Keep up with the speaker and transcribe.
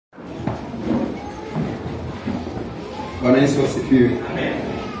Bwana Yesu asifiwe. Amen.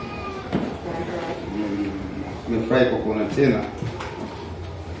 Nimefurahi kukuona tena.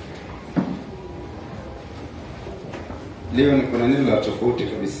 Leo niko na neno la tofauti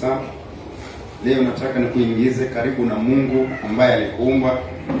kabisa. Leo nataka nikuingize karibu na Mungu ambaye alikuumba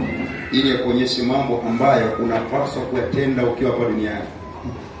ili akuonyeshe mambo ambayo unapaswa kuyatenda ukiwa hapa duniani.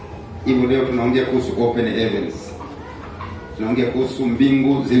 Hivyo leo tunaongea kuhusu open heavens. Tunaongea kuhusu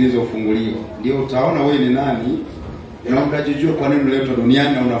mbingu zilizofunguliwa. Ndio utaona wewe ni nani na utajijua kwa nini umeletwa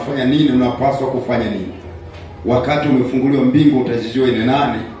duniani na unafanya nini, unapaswa kufanya nini. Wakati umefunguliwa mbingu utajijua ni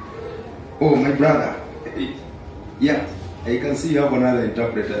nani. Oh my brother. Yeah, I can see you have another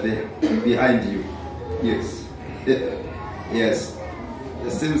interpreter there behind you. Yes. Yes.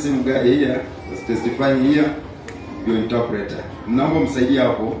 The same guy here is testifying here, your interpreter. Naomba msaidie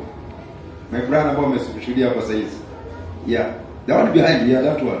hapo. My brother ambao ameshuhudia hapa sasa hizi. Yeah. The one behind you,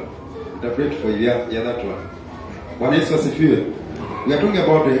 that one. Interpret for you. Yeah, that one. Bwana Yesu asifiwe. We are talking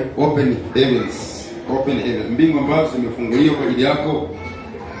about the open heavens. Open heavens. Mbingu ambazo zimefunguliwa kwa ajili yako.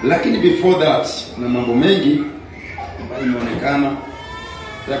 Lakini before that, na mambo mengi ambayo imeonekana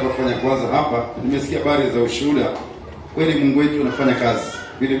nataka kufanya. Kwanza hapa nimesikia habari za ushuhuda. Kweli Mungu wetu anafanya kazi.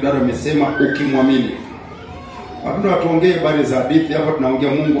 Vile dada amesema ukimwamini. Hapo ndo tuongee habari za hadithi. Hapa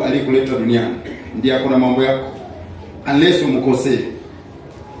tunaongea Mungu alikuleta duniani. Ndiye akona mambo yako. Unless umkosee.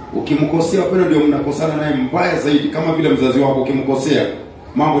 Ukimkosea pale ndio mnakosana naye mbaya zaidi, kama vile mzazi wako ukimkosea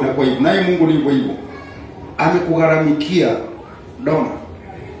mambo yanakuwa hivyo. Naye Mungu ni hivyo hivyo. Amekugharamikia. Dona.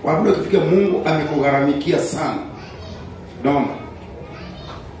 Wapo ukifika Mungu amekugharamikia sana. Dona.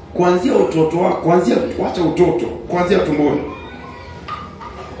 Kuanzia utoto wako, kuanzia acha utoto, kuanzia tumboni.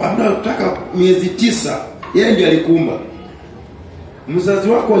 Wapo unataka miezi 9, yeye ndiye alikuumba. Mzazi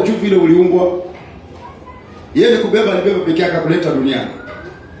wako ajui vile uliumbwa. Yeye kubeba alibeba pekee yake kuleta duniani.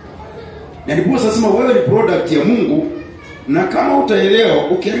 Na ndipo sasa wewe ni product ya Mungu, na kama utaelewa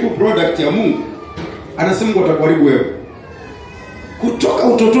ukiharibu product ya Mungu, anasema Mungu atakuharibu wewe. Kutoka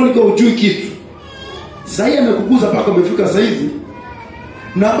utotoni kwa ujui kitu. Sasa amekukuza mpaka umefika sasa hizi.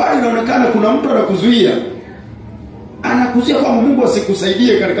 Na bado inaonekana kuna mtu anakuzuia. Anakuzuia kwamba Mungu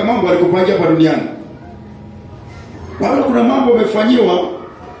asikusaidie katika mambo alikupangia hapa duniani. Bado kuna mambo umefanyiwa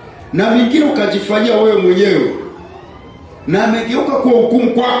na mingine ukajifanyia wewe mwenyewe. Na amegeuka kwa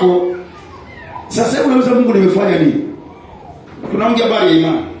hukumu kwako. Sasa hebu unauliza Mungu nimefanya nini? Tunaongea habari ya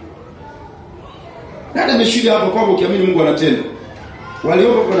imani. Dada ameshuhudia hapo kwamba ukiamini Mungu anatenda.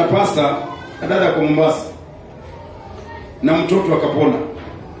 Waliomba kwa na pasta dada kwa Mombasa. Na mtoto akapona.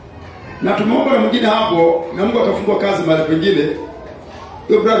 Na tumeomba na mwingine hapo na Mungu akafungua kazi mahali pengine.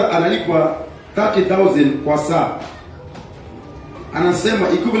 Huyo brother analipwa 30,000 kwa saa. Anasema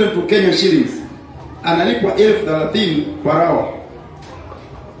equivalent to Kenya shillings. Analipwa 30,000 per hour.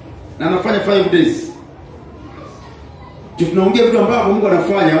 Na anafanya 5 days. Tunaongea vitu ambavyo Mungu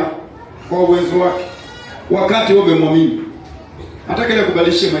anafanya kwa uwezo wake. Wakati wewe umemwamini. Hata kile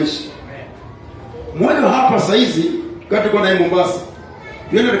kubadilisha maisha. Mmoja hapa saizi wakati kwa naye Mombasa.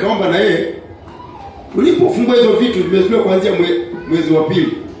 Yeye nikaomba na yeye. Ulipofungua hizo vitu vimezuiwa kuanzia mwezi wa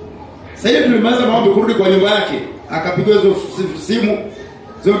pili. Sasa tulimaliza maombi kurudi kwa nyumba yake. Akapiga hizo simu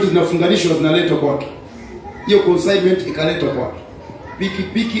zote zinafunganishwa zinaletwa kwake. Hiyo consignment ikaletwa kwake.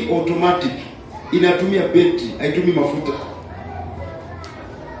 Pikipiki automatic inatumia betri, haitumii mafuta.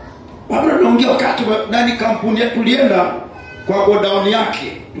 Baba anaongea wakati ndani kampuni yetu tulienda kwa godown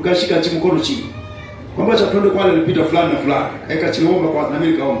yake, tukashika mkono chini. Kwamba cha twende kwa alipita fulani na fulani. Kaika chini omba kwa na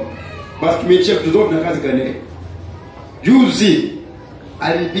mimi kaomba. Basi tumeachia vitu zote na kazi kaendelea. Juzi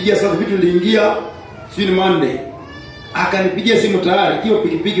alinipigia sasa vitu viliingia sini Monday. Akanipigia simu tayari hiyo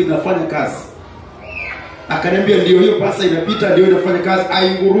pikipiki zinafanya kazi. Akaniambia ndio hiyo pasa inapita, ndio inafanya kazi,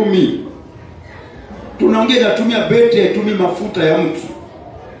 haingurumi. Tunaongea inatumia betri, haitumii mafuta ya mtu.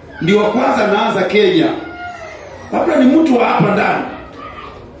 Ndio kwanza naanza Kenya. Labda ni mtu wa hapa ndani.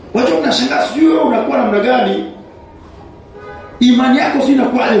 Watu wanashangaa sijui wewe unakuwa namna gani? Imani yako si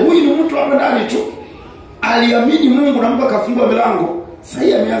inakuwaje? Huyu ni mtu hapa ndani tu. Aliamini Mungu na Mungu akafungua milango. Sasa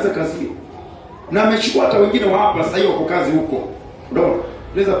yeye ameanza kazi. Na amechukua hata wengine wa hapa sasa hiyo kwa kazi huko. Ndio.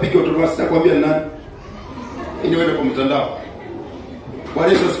 Unaweza piga utoto sitakwambia ni nani. Ili wewe kwa mtandao.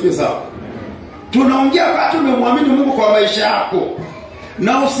 Bwana Yesu asifiwe sawa. Tunaongea wakati umemwamini Mungu kwa maisha yako.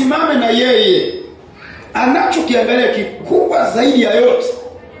 Na usimame na yeye. Anachokiangalia kikubwa zaidi ya yote.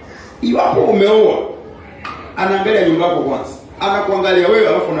 Iwapo umeoa, anaangalia nyumba yako kwanza. Anakuangalia wewe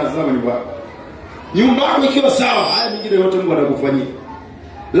alafu unazama nyumba yako. Nyumba yako ikiwa sawa, haya mengine yote Mungu atakufanyia.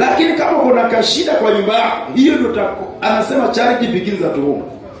 Lakini kama kuna kashida kwa nyumba yako, hiyo ndio anasema charity begins at home.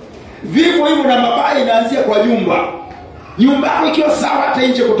 Vivyo hivyo na mabaya inaanzia kwa nyumba. Nyumba yako ikiwa sawa hata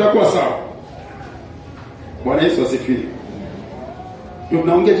nje kutakuwa sawa. Bwana Yesu asifiwe.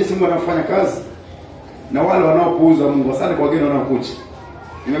 Tunaongea jinsi Mungu anafanya kazi na wale wanaopuuza Mungu. Asante kwa wageni wanaokuja.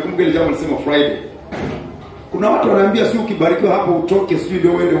 Nimekumbuka ile jambo nilisema Friday. Kuna watu wanaambia si ukibarikiwa hapo utoke, si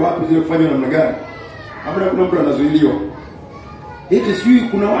ndio uende wapi, zile kufanya namna gani? Hapana, kuna mtu anazuiliwa. Eti si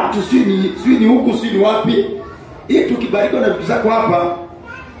kuna watu si ni huku si ni wapi? Eti ukibarikiwa na vitu zako hapa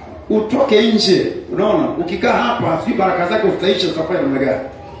utoke nje. Unaona? Ukikaa hapa si baraka zako zitaisha, utafanya namna gani?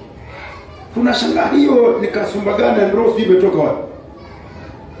 Tunashangaa hiyo ni kasumba gani na ndio si imetoka wapi?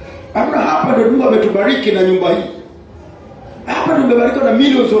 Hapa ndio Mungu ametubariki na nyumba hii. Hapa nimebarikiwa na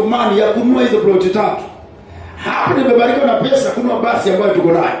millions of money ya kununua hizo ploti 3. Hapa nimebarikiwa na pesa kununua basi ambayo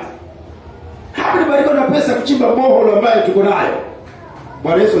tuko nayo. Hapa nimebarikiwa na pesa kuchimba boholo ambayo tuko nayo.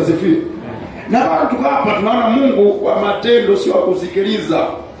 Bwana Yesu asifiwe. Na bado tuko hapa tunaona Mungu wa matendo, sio wa kusikiliza.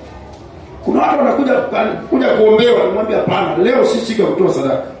 Kuna watu wanakuja kuombewa, namwambia hapana, leo si siku ya kutoa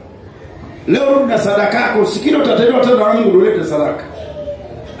sadaka. Leo rudi na sadaka yako, usikile utatendewa tena na Mungu ndio ulete sadaka.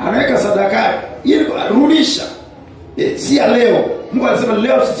 Anaweka sadaka yake, ili rudisha. Si ya leo. Mungu anasema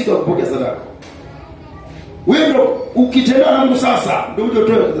leo si siku ya kupokea sadaka. Wewe ndio ukitendewa na Mungu sasa ndio uje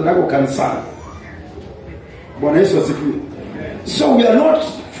utoe sadaka kanisani. Bwana Yesu asifiwe. So we are not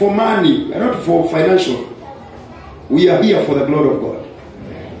for money, we are not for financial. We are here for the glory of God.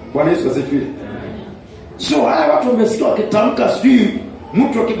 Bwana Yesu asifiwe. So haya watu wamesikia wakitamka sijui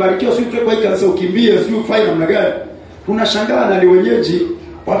mtu akibarikiwa sijui kwa hii kanisa ukimbie sijui ufanye namna gani. Tunashangaa na wenyeji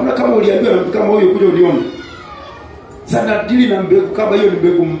watu kama uliambiwa na mtu kama huyo kuja ulione. Sana dili na mbegu kama hiyo ni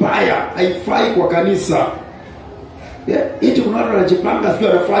mbegu mbaya, haifai kwa kanisa. Eti kuna watu wanajipanga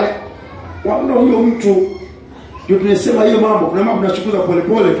sio anafanya. Waona huyo mtu ndio tunasema hiyo mambo, kuna mambo tunachukuza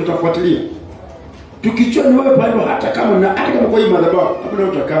polepole tutafuatilia. Tukichua ni wewe pale hata kama kwa hii madhabahu, hakuna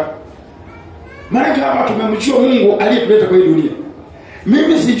utakaa. Maana hapa tumemchua Mungu aliyetuleta kwa hii dunia.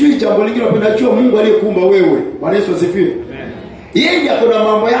 Mimi sijui jambo lingine, napendachua Mungu aliyekuumba wewe. Bwana Yesu asifiwe. Yeye yako na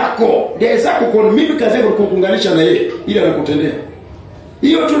mambo yako, ndio zako kwa mimi kazi yako kukuunganisha na yeye ili anakutendea.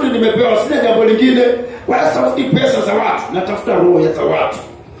 Hiyo tu ndio nimepewa, sina jambo lingine, wala safuti pesa za watu, natafuta roho ya za watu.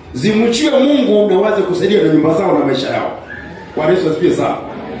 Zimchie Mungu na waze kusaidia na nyumba zao na maisha yao. Bwana Yesu asifiwe sana.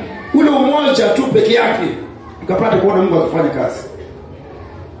 Ule umoja tu peke yake ukapata kuona Mungu akifanya kazi.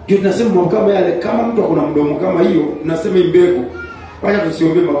 Ndio tunasema mambo kama yale, kama mtu akona mdomo kama hiyo, tunasema imbegu. Wacha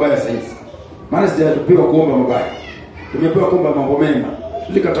tusiombe mabaya sasa. Maana sijapewa kuomba mabaya. Tumepewa kuomba mambo mema.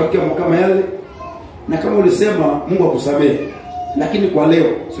 Tulikatamkia mambo kama yale. Na kama ulisema Mungu akusamehe. Lakini kwa leo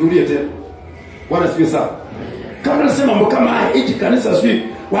sirudie tena. Bwana asifiwe sana. Kama ulisema mambo kama haya, eti kanisa sisi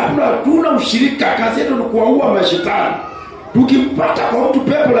hatuna ushirika, kazi yetu ni kuwaua mashetani. Tukimpata kwa mtu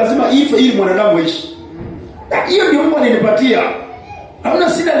pepo lazima ife ili mwanadamu aishi. Hiyo ndio Mungu alinipatia. Hauna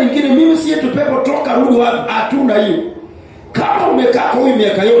sida lingine, mimi si yetu pepo toka rudi wapi, hatuna hiyo. Kama umekaa kwa huyu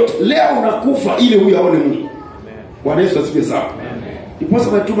miaka yote, leo unakufa ili huyu aone Mungu. Bwana Yesu asifiwe sana.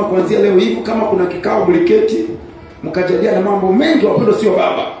 Niposa natuma kuanzia leo hivi, kama kuna kikao mliketi mkajadiliana mambo mengi, wapendo sio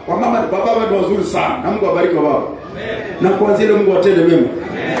baba. Kwa mama na baba ndio wazuri sana. Na Mungu abariki wa baba. Na kuanzia leo Mungu atende mema.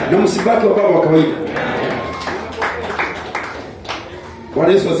 Na msibaki wa baba wa kawaida.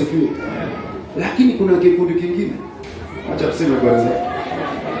 Bwana Yesu asifiwe. Lakini kuna kikundi kingine. Acha tuseme kwanza.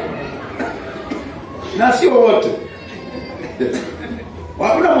 Na sio wote.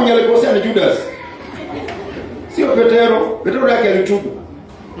 Hakuna mwenye alikosea ni Judas. Sio Petero yake alitubu.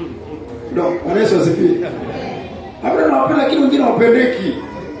 Ndio, Bwana Yesu asifiwe. Hakuna na wapenda, lakini wengine wapendeki.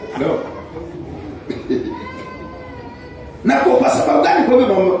 Ndio. Na kwa sababu gani kwa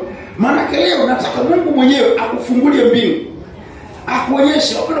hivyo? Maana leo nataka Mungu mwenyewe akufungulie mbingu.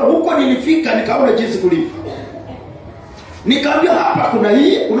 Akuonyeshe huko nilifika nikaona jinsi kulivyo. Nikaambia hapa kuna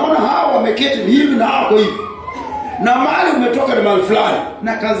hii, unaona hawa wameketi hivi na hapo hivi. Na mahali umetoka ni mahali fulani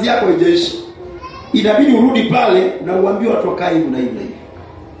na kazi yako haijaisha. Inabidi urudi pale na uambie watu wakae hivi na hivi na hivi.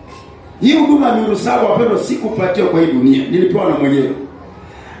 Hii huduma ni ruhusa wapendwa, sikupatia kwa hii dunia. Nilipewa na mwenyewe.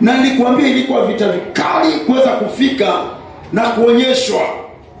 Na nilikwambia ilikuwa vita vikali kuweza kufika na kuonyeshwa.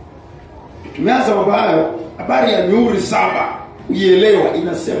 Tumeanza mambo hayo, habari ya mihuri 7. Uielewa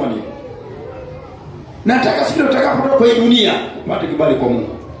inasema nini? Nataka siku utakapotoka kwa hii dunia upate kibali kwa Mungu.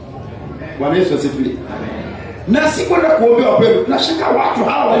 Bwana Yesu asifiwe. Na si kwenda kuombea wapendwa. Tunashika watu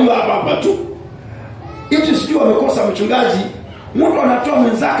hawa walio hapa tu. Eti sijui wamekosa mchungaji, mtu anatoa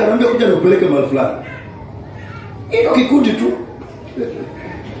mwenzake anamwambia kuja nikupeleke mahali fulani. Hiyo kikundi tu.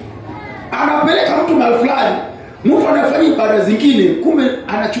 Anapeleka mtu mahali fulani, mtu anafanya ibada zingine, kumbe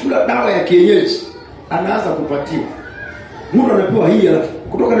anachukua dawa ya kienyeji, anaanza kupatiwa. Mtu anapewa hii alafu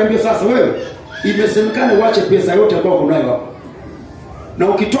kutoka anambia sasa wewe imesemekana uache pesa yote ambayo uko nayo hapa. Na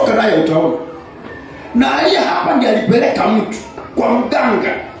ukitoka naye utaona. Na aliye hapa ndiye alipeleka mtu kwa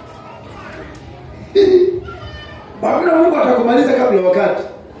mganga. Wapenda Mungu atakumaliza kabla wakati.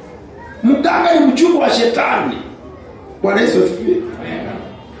 Mganga ni mchungu wa shetani. Bwana Yesu asifiwe.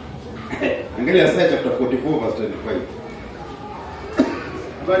 Angalia Isaya chapter 44 verse 25.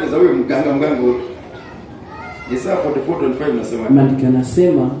 Habari za huyo mganga huyo. Isaya 44:25 nasema. Maandiko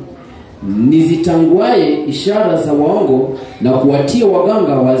yanasema nizitanguaye ishara za waongo na kuwatia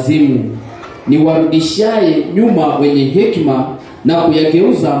waganga wazimu, niwarudishaye nyuma wenye hekima na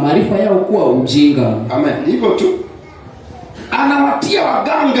kuyageuza maarifa yao kuwa ujinga. Amen. Hivyo tu. Anawatia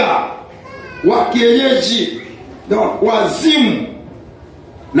waganga wa kienyeji na wazimu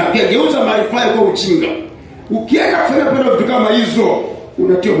na kuyageuza maarifa yao kuwa ujinga. Ukienda kufanya vitu kama hizo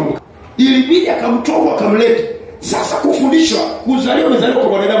unatiwa mambo. Ilibidi akamtoa akamleta. Sasa kufundishwa kuzaliwa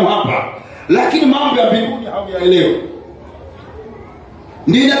kwa wanadamu hapa, lakini mambo ya mbinguni hauyaelewa.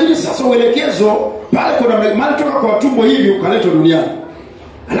 Ndio inabidi sasa uelekezo pale kuna mali toka kwa tumbo hivi ukaletwa duniani.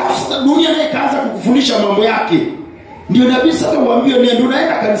 Alafu sasa dunia nayo ikaanza kukufundisha mambo yake. Ndio inabidi sasa uambie ndio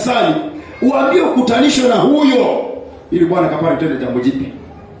unaenda kanisani, uambie ukutanishwe na huyo ili Bwana kapate tena jambo jipya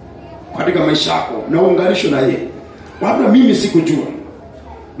katika maisha yako na uunganishwe na yeye. Labda mimi sikujua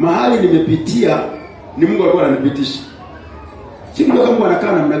mahali nimepitia ni Mungu alikuwa ananipitisha. Sikujua kama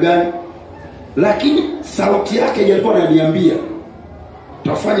anakaa namna gani, lakini sauti yake ilikuwa inaniambia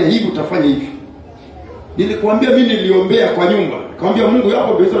utafanya hivi, utafanya hivi. Nilikwambia mimi niliombea kwa nyumba. Nikamwambia Mungu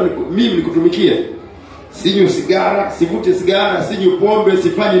yako bezwa mimi nikutumikie. Sinywi sigara, sivute sigara, sinywi pombe,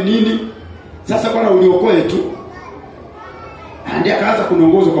 sifanye nini. Sasa Bwana uliokoe tu. Ndiye akaanza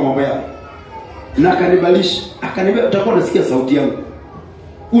kuniongoza kwa mambo yake. Na akanibalisha, akaniambia utakuwa unasikia sauti yangu.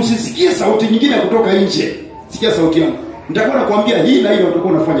 Usisikie sauti nyingine kutoka nje. Sikia sauti yangu. Nitakuwa nakwambia hii na hii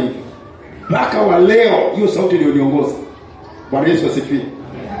utakuwa unafanya hivi. Mpaka wa leo hiyo sauti ndio niongoza. Bwana Yesu asifiwe.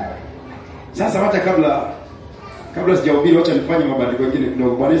 Sasa hata kabla sijahubiri acha nifanye mabadiliko mengine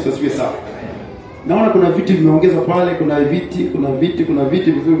kidogo. Bwana Yesu asifiwe sana. Naona kuna viti vimeongezwa pale, kuna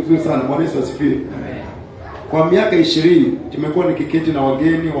viti vizuri sana. Bwana Yesu asifiwe. Kwa miaka 20 tumekuwa nikiketi na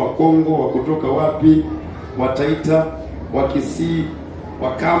wageni wa Kongo, wa kutoka wapi, wa Taita, wa Kisii,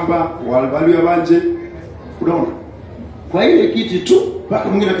 wa Kamba, wa Albalia Banje. Unaona? Kwa ile kiti tu mpaka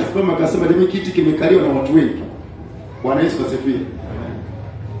mwingine akasimama akasema demi kiti kimekaliwa na watu wengi. Bwana Yesu asifiwe.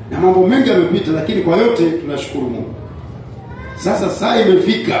 Na mambo mengi yamepita, lakini kwa yote tunashukuru Mungu. Sasa saa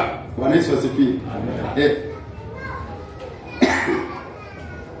imefika. Bwana Yesu asifiwe. Amen.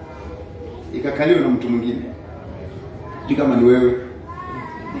 Ikakaliwa na mtu mwingine. Sijui kama ni wewe.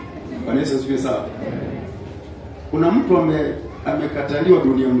 Bwana Yesu asifiwe sana. Kuna mtu amekataliwa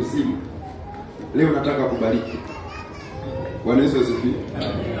dunia mzima. Leo nataka kubariki. Bwana Yesu asifiwe.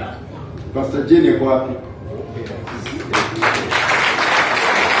 Pastor Jenny yuko wapi?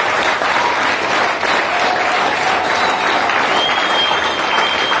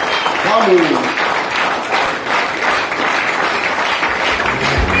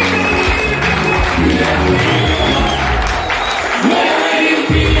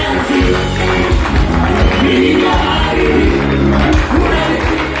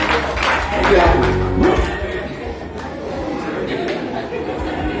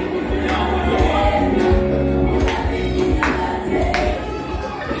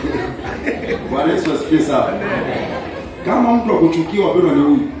 Bwana Yesu asifiwe sana. Kama mtu akuchukiwa wapendwa ni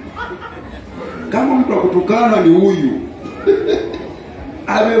huyu. Kama mtu akutukana ni huyu.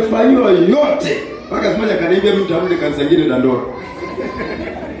 Amefanywa yote. Mpaka mmoja kaniambia mtu arudi kanisa lingine Dandora.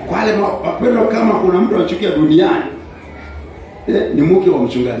 Kwa wale wapendwa kama kuna mtu anachukia duniani ni mke wa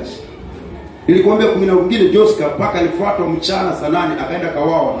mchungaji. Nilikwambia kuna mwingine Joska paka alifuatwa mchana saa 8 akaenda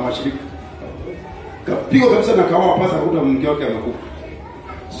kawawa na washirika. Kapigwa kabisa na kawawa pasa kuta mke wake amekufa.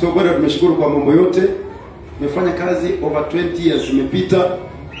 So bwana tumeshukuru kwa mambo yote. Tumefanya kazi over 20 years imepita.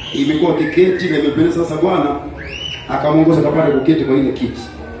 Imekuwa kiketi na imependeza sasa Bwana akamuongoza kapata kuketi kwa ile kiti.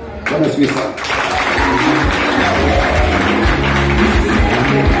 Bwana asifiwe sana.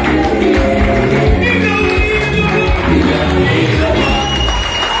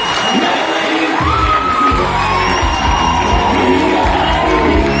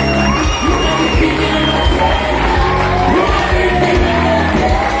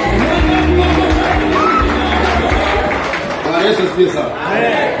 Yesu asifiwe sana.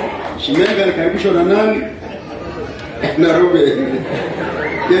 Shimenga alikaribishwa na nani? Na Ruben.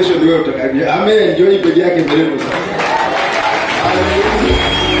 Kesho ndio utakaribia. Amen. Ndio ipe yake mbele sasa.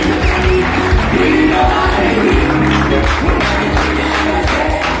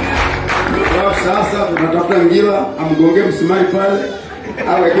 Sasa tunatafuta ngila amgonge msimari pale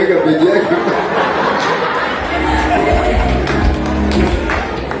au akeka peji yake.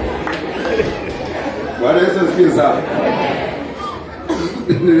 Bwana Yesu asifiwe sana.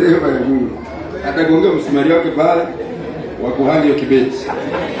 Neema ya Mungu. atagongea msumari wake pale wa kuhani wa kibeti,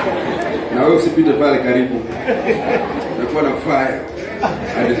 na wewe usipite pale karibu, utakuwa na fire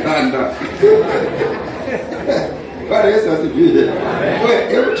and thunder. Bwana Yesu asifiwe. Wewe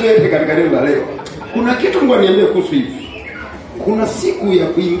hebu tuende katika neno la leo. Kuna kitu Mungu aniambia kuhusu hivi. Kuna siku ya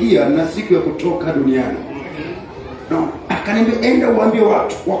kuingia na siku ya kutoka duniani. No, akaniambia enda uambie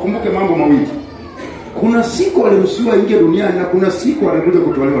watu wakumbuke mambo mawili. Kuna siku waliruhusiwa ingie duniani na kuna siku wanakuja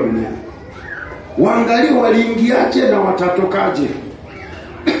kutolewa duniani. Waangalie waliingiaje na watatokaje.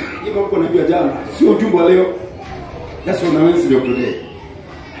 Hiyo mko najua jana, sio ujumbe wa leo. That's what I want to today.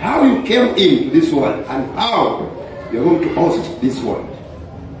 How you came into this world and how you are going to host this world.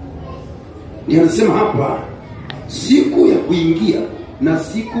 Ndio anasema hapa siku ya kuingia na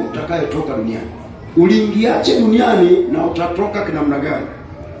siku utakayotoka duniani. Uliingiaje duniani na utatoka kinamna gani?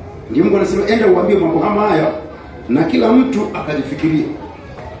 Ndio Mungu anasema enda uambie mambo haya na kila mtu akajifikiria.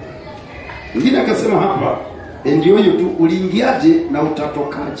 Mwingine akasema hapa ndio hiyo tu, uliingiaje na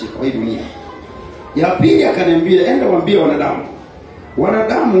utatokaje kwa hii dunia. Ya pili akaniambia enda uambie wanadamu.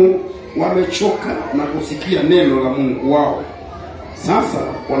 Wanadamu wamechoka na kusikia neno la Mungu wao. Sasa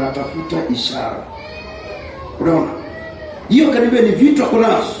wanatafuta ishara. Unaona? Hiyo kanibia ni vitu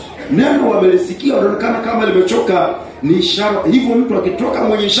akonazo. Neno wamelisikia wanaonekana kama limechoka, ni ishara. Hivyo mtu akitoka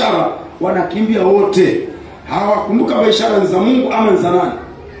mwenye ishara wanakimbia wote. Hawakumbuka ishara ni za Mungu ama ni za nani.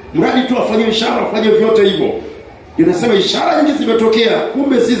 Mradi tu afanye ishara, afanye vyote hivyo. Inasema ishara nyingi zimetokea,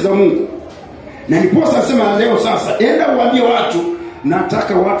 kumbe si za Mungu. Na niposa nasema leo sasa enda uambie watu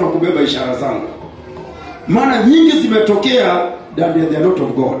nataka watu wakubeba ishara zangu. Maana nyingi zimetokea that they are not of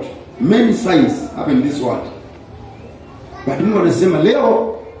God. Many signs happen in this world. But Mungu anasema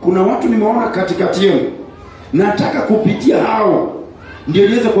leo kuna watu nimeona katikati yenu. Nataka kupitia hao ndio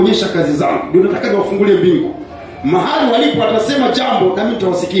niweze kuonyesha kazi zangu. Ndio nataka niwafungulie mbingu. Mahali walipo watasema jambo na mimi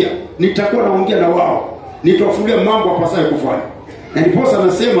nitawasikia. Nitakuwa naongea na wao. Nitawafungulia mambo wapasayo kufanya. Na ndiposa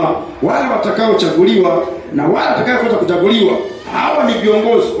anasema wale watakaochaguliwa na wale watakaokuja kuchaguliwa, hawa ni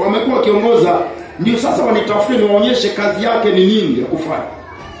viongozi, wamekuwa wakiongoza, ndio sasa wanitafute niwaonyeshe kazi yake ni nini ya kufanya.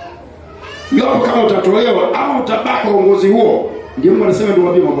 Yopo kama utatolewa ama utabaki uongozi huo, ndio Mungu anasema ndio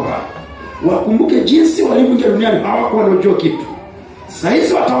waambie mambo haya. Wakumbuke jinsi walivyoingia duniani hawakuwa wanajua kitu. Sasa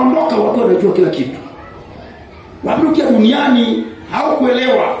hizi wataondoka wakiwa wanajua kila kitu. Walipokuja duniani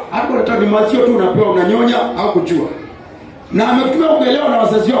hawakuelewa, hapo wanataka mazio tu unapewa unanyonya au kujua. Na amekutumia kuelewa na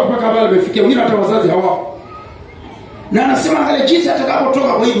wazazi wao mpaka pale wamefikia, wengine hata wazazi hawapo. Na anasema angalia jinsi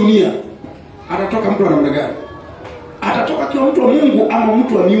atakapotoka kwa hii dunia. Atatoka mtu wa namna gani? Atatoka kwa mtu wa Mungu ama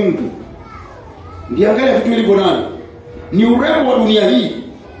mtu wa miungu? Ndio angalia vitu vilivyo nani. Ni urembo wa dunia hii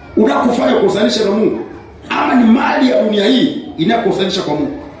unakufanya kusanisha na Mungu ama ni mali ya dunia hii inakusanisha kwa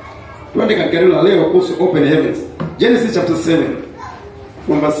Mungu? Tuende katika neno la leo kuhusu open heavens. Genesis chapter 7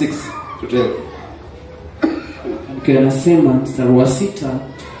 verse 6 to 12. Anasema mstari wa 6,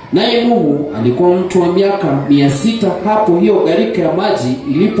 naye Nuhu alikuwa mtu wa miaka 600 hapo hiyo gharika ya maji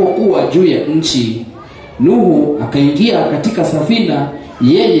ilipokuwa juu ya nchi. Nuhu akaingia katika safina,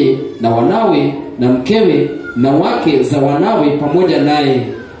 yeye na wanawe na mkewe na wake za wanawe pamoja naye,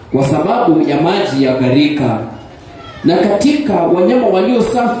 kwa sababu ya maji ya gharika. Na katika wanyama walio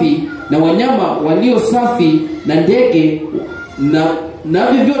safi na wanyama walio safi na ndege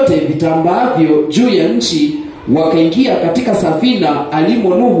na vyovyote vitambaavyo juu ya nchi wakaingia katika safina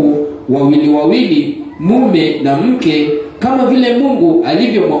alimo Nuhu, wawili, mume na mke, kama vile Mungu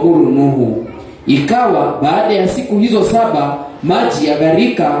alivyomwamuru Nuhu. Ikawa baada ya siku hizo 7 maji ya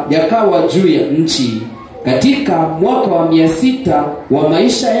gharika yakawa juu ya nchi. Katika mwaka wa 600 wa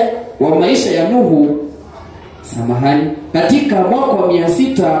maisha ya Nuhu, katika mwaka wa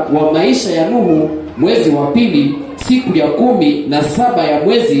 600 wa maisha ya Nuhu, mwezi wa pili, siku ya 17 ya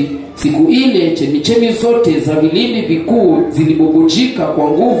mwezi, siku ile chemichemi zote za vilindi vikuu zilibubujika kwa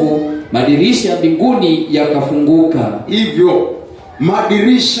nguvu, madirisha ya mbinguni yakafunguka. Hivyo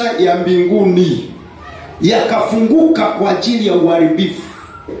madirisha ya mbinguni yakafunguka kwa ajili ya uharibifu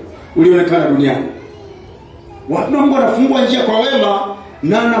ulioonekana duniani. Watu Mungu anafungua njia kwa wema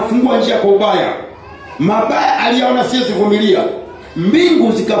na anafungua njia kwa ubaya. Mabaya aliyaona siwezi kuvumilia.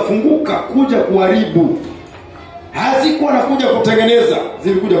 Mbingu zikafunguka kuja kuharibu. Hazikuwa nakuja kutengeneza,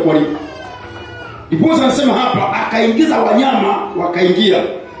 zilikuja kuharibu. Ndipo anasema hapa akaingiza wanyama wakaingia.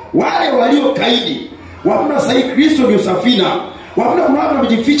 Wale walio kaidi, wapenda sahi Kristo ndio safina. Wapenda kuna watu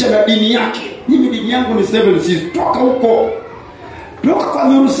wamejificha na dini yake. Mimi dini yangu ni 7 seas. Toka huko. Toka kwa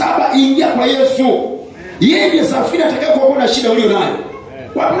mioyo 7 ingia kwa Yesu. Yeye ndiye safina atakayokuwa na shida ulio nayo.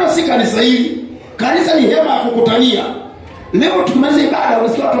 Wapenda si kanisa hili. Kanisa ni hema ya kukutania. Leo tukimaliza ibada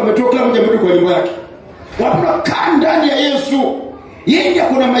unasikia watu wametoka kila mmoja kwa nyumba yake. Wapenda kaa ndani ya Yesu. Yeye ndiye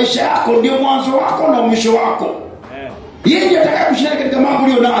kuna maisha yako, ndio mwanzo wako na mwisho wako. Yeye ndiye atakayekushinda katika mambo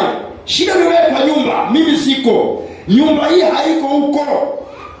uliyo nayo. Shida ni wewe kwa nyumba, mimi siko. Nyumba hii haiko huko.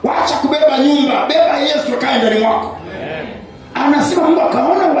 Wacha kubeba nyumba, beba Yesu akae ndani mwako. Anasema Mungu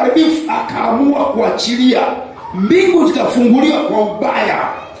akaona uharibifu, akaamua kuachilia. Mbingu zikafunguliwa kwa ubaya.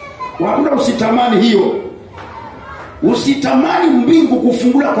 Wapenda, usitamani hiyo. Usitamani mbingu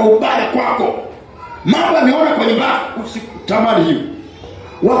kufunguliwa kwa ubaya kwako. Mambo ameona kwa nyumba, usitamani hiyo.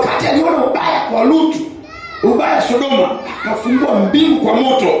 Wakati aliona ubaya kwa Lutu, ubaya Sodoma, akafungua mbingu kwa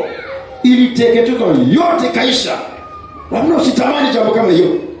moto, iliteketezwa yote kaisha. Wapenda, usitamani jambo kama hiyo.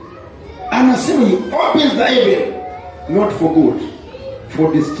 Anasema he opens the heaven not for good,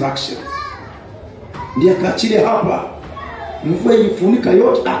 for destruction. Ndiye akaachilia hapa. Mvua ilifunika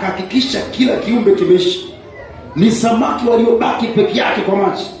yote, akahakikisha kila kiumbe kimeishi. Ni samaki waliobaki peke yake kwa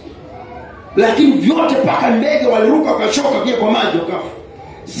maji, lakini vyote paka ndege waliruka wakashoka pia kwa maji wakafa.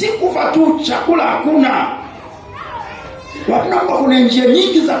 Si kufa tu, chakula hakuna. Wapenda, kuna njia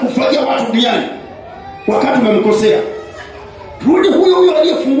nyingi za kufagia watu duniani wakati umemkosea. Rudi huyo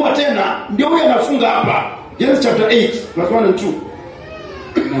aliyefungua tena, ndio huyo anafunga hapa. Genesis chapter 8 verse 1 and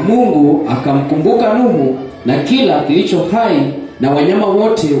 2. Na Mungu akamkumbuka Nuhu na kila kilicho hai na wanyama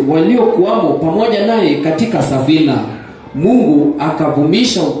wote waliokuwamo pamoja naye katika safina. Mungu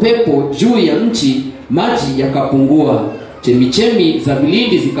akavumisha upepo juu ya nchi, maji yakapungua, chemichemi za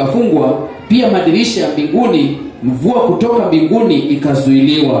vilindi zikafungwa, pia madirisha ya mbinguni, mvua kutoka mbinguni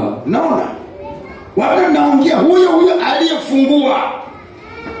ikazuiliwa. Naona wale naongea huyo aliyefungua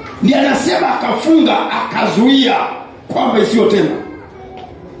ndiye anasema akafunga, akazuia kwamba isiyo tena.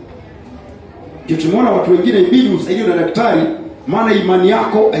 Tumeona watu wengine ibidi usaidiwe na daktari, maana imani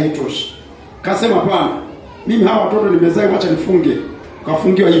yako haitoshi. Kasema hapana, mimi hawa watoto nimezaa, acha nifunge.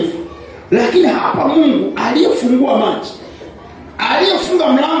 Kafungiwa hivyo. Lakini hapa Mungu aliyefungua maji, aliyefunga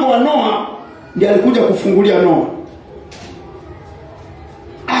mlango wa Noa, ndiye alikuja kufungulia Noa.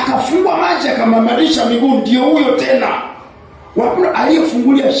 Akafungua maji, akamamarisha miguu, ndio huyo tena. Wapenda,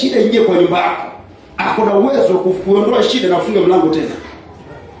 aliyefungulia shida ingie kwa nyumba yako, ako na uwezo kuondoa shida na kufunga mlango tena.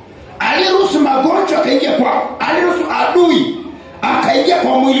 Aliyeruhusu magonjwa akaingia kwako, aliyeruhusu adui akaingia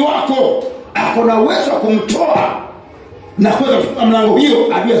kwa mwili wako, ako na uwezo kumtoa na kuweza kufunga mlango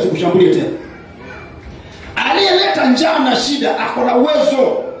hiyo, adui asikushambulie tena. Aliyeleta njaa na shida, ako na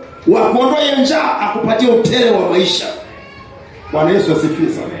uwezo wa kuondoa hiyo njaa, akupatie utele wa maisha. Bwana Yesu asifiwe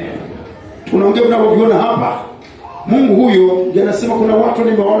sana. Tunaongea tunavyoviona hapa. Mungu huyo ndiye anasema kuna watu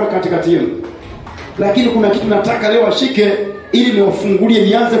nimewaona katikati yenu, lakini kuna kitu nataka leo ashike ili niwafungulie,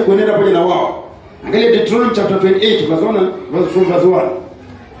 nianze kuenenda pamoja na wao. Angalia Deuteronomy chapter 28 verse 1.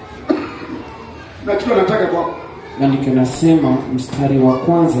 Na kitu nataka kwako. Andiko nasema mstari wa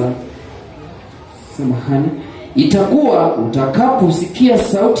kwanza, samahani, itakuwa utakaposikia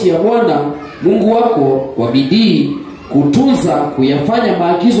sauti ya Bwana Mungu wako kwa bidii kutunza kuyafanya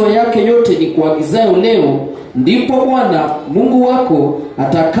maagizo yake yote ni kuagizayo leo, ndipo Bwana Mungu wako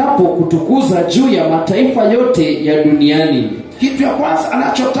atakapo kutukuza juu ya mataifa yote ya duniani. Kitu ya kwanza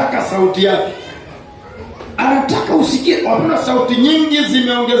anachotaka sauti yake. Anataka usikie. Wapenda, sauti nyingi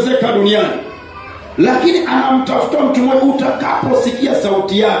zimeongezeka duniani, lakini anamtafuta mtu mmoja utakaposikia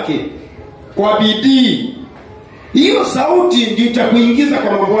sauti yake kwa bidii. Hiyo sauti ndio itakuingiza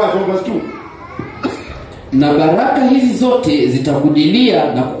kwa mambo ya verse 2. Na baraka hizi zote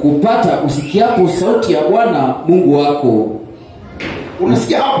zitakujilia na kukupata usikiapo sauti ya Bwana Mungu wako.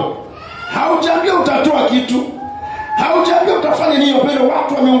 Unasikia hapo? Haujaambia utatoa kitu, haujaambia utafanya nini. Wapenda,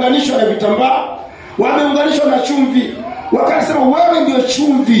 watu wameunganishwa na vitambaa, wameunganishwa na chumvi, wakasema wewe ndio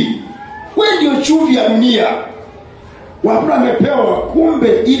chumvi, wewe ndio chumvi ya dunia. Wapenda, amepewa, kumbe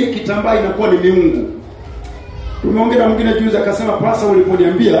ile kitambaa inakuwa ni miungu. Tumeongea na mwingine juzi akasema, pasa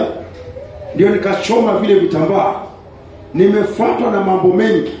uliponiambia ndio nikachoma vile vitambaa. Nimefuatwa na mambo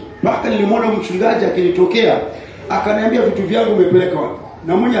mengi, mpaka nilimwona mchungaji akinitokea akaniambia vitu vyangu umepeleka wapi.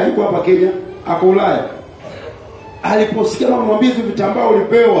 Na mwenye alikuwa hapa Kenya, ako Ulaya. Aliposikia mwambie vitambaa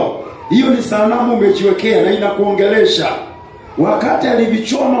ulipewa, hiyo ni sanamu umejiwekea na inakuongelesha. Wakati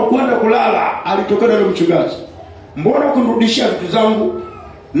alivichoma kwenda kulala, alitokana na mchungaji, mbona kunirudishia vitu zangu?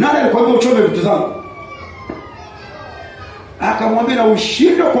 Nani alikwambia uchome vitu zangu? Akamwambia na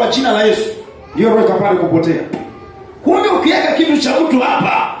ushindo kwa jina la Yesu, ndio roho ikapata kupotea. Kumbe ukiweka kitu cha mtu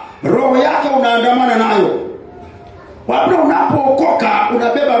hapa, roho yake unaandamana nayo. Wapo, unapookoka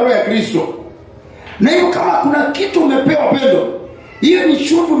unabeba roho ya Kristo. Na hiyo kama kuna kitu umepewa pendo, hiyo ni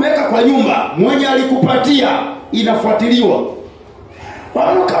chumvi umeweka kwa nyumba, mwenye alikupatia inafuatiliwa.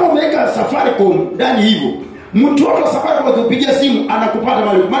 Wapo, kama umeweka Safaricom ndani hivyo, mtu wote wa Safaricom akipigia simu anakupata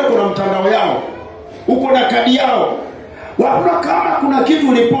mali kuna mtandao yao, uko na kadi yao. Wapendwa, kama kuna kitu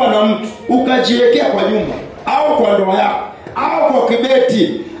ulipewa na mtu ukajiwekea kwa nyumba au kwa ndoa yako au kwa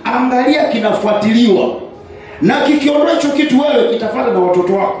kibeti, angalia kinafuatiliwa, na kikiondoa hicho kitu wewe kitafuata na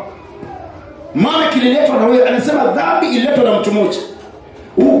watoto wako. Maana kililetwa na wewe. Anasema dhambi ililetwa na mtu mmoja,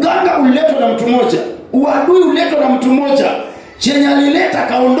 uganga uliletwa na mtu mmoja, uadui uliletwa na mtu mmoja. Chenye alileta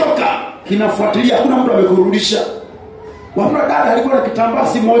kaondoka, kinafuatilia, hakuna mtu amekurudisha. Wapendwa, dada alikuwa na kitambaa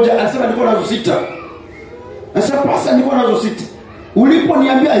si moja, anasema nilikuwa nazo 6. Anasema pasa nilikuwa nazo 6.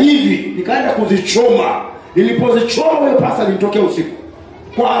 Uliponiambia hivi nikaenda kuzichoma. Nilipozichoma wewe pasa nilitokea usiku.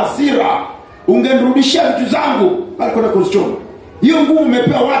 Kwa hasira, ungenirudishia vitu zangu, alikwenda kuzichoma. Hiyo nguvu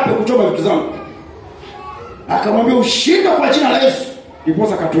umepewa wapi kuchoma vitu zangu? Akamwambia ushinde kwa jina la Yesu. Ndipo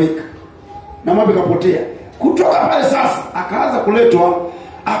akatoweka. Na mambo kapotea. Kutoka pale sasa akaanza kuletwa,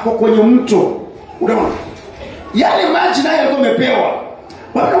 ako kwenye mto. Unaona? Yale maji naye alikuwa amepewa.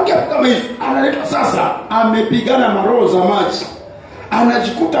 Wanaongea kama hivi, analetwa sasa, amepigana maroho za maji.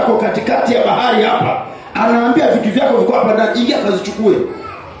 Anajikuta kwa katikati ya bahari hapa. Anaambia vitu vyako viko hapa ndani, ingia kazichukue.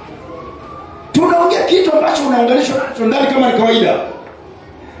 Tunaongea kitu ambacho unaunganishwa nacho ndani kama ni kawaida.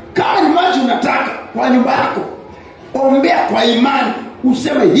 Kama ni maji unataka kwa nyumba yako, ombea kwa imani.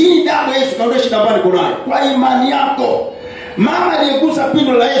 Useme hii damu Yesu kaondoa shida ambayo niko nayo kwa imani yako. Mama aliyegusa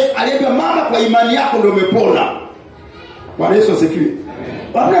pindo la Yesu aliambia mama, kwa imani yako ndio umepona. Bwana Yesu asifiwe.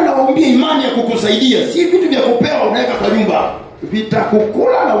 Bwana naomba imani ya kukusaidia, si vitu vya kupewa unaweka kwa nyumba.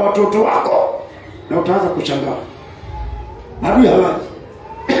 Vitakukula na watoto wako na utaanza kushangaa. Adui halali.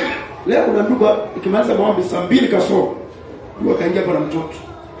 Leo kuna ndugu ikimaliza maombi saa 2 kasoro, ndugu akaingia kwa mtoto.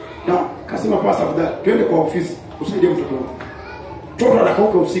 Na kasema pasa afadhali twende kwa ofisi usaidie mtoto wangu. Mtoto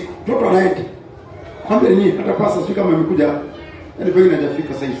anakauka usiku, mtoto anaenda. Kwambia nini? Hata pasa sio kama amekuja. Yaani pengine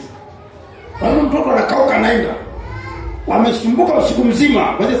hajafika sasa hivi. Bado mtoto anakauka anaenda. Wamesumbuka usiku mzima,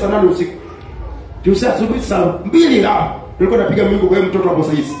 kuanzia saa 8 usiku. Tusa asubuhi saa 2 hapo. Tulikuwa tunapiga Mungu kwa mtoto hapo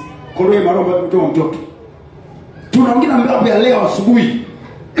sasa hivi. Koroe maromba mtoto mtoto. Tunaongea mambo ya leo asubuhi.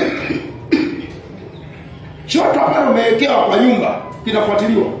 Choto hapa umewekewa kwa nyumba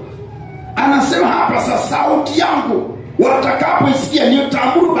kinafuatiliwa. Anasema hapa sasa, sauti yangu watakapoisikia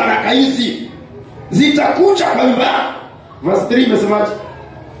nitaamuru baraka hizi zitakuja kwa nyumba yako. Verse 3 imesemaje?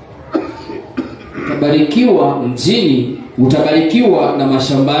 Utabarikiwa mjini, utabarikiwa na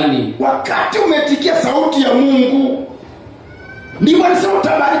mashambani. Wakati umetikia sauti ya Mungu, ndipo anasema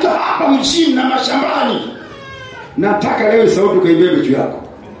utabarikiwa hapa mjini na mashambani. Nataka leo sauti ukaibebe juu yako.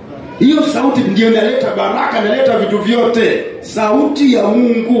 Hiyo sauti ndio inaleta baraka, inaleta vitu vyote. Sauti ya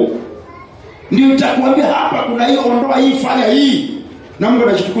Mungu ndio itakwambia hapa kuna hiyo, ondoa hii, fanya hii, na Mungu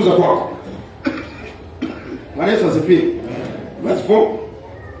anajitukuza kwako. Bwana Yesu asifiwe. Verse 4.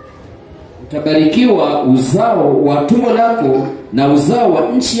 Utabarikiwa uzao wa tumbo lako na uzao wa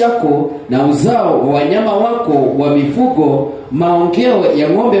nchi yako na uzao wa wanyama wako wa mifugo, maongeo ya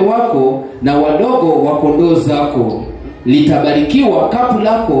ng'ombe wako na wadogo wa kondoo zako. Litabarikiwa kapu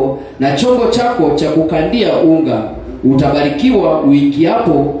lako na chombo chako cha kukandia unga. Utabarikiwa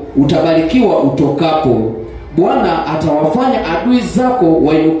uingiapo, utabarikiwa utokapo. Bwana atawafanya adui zako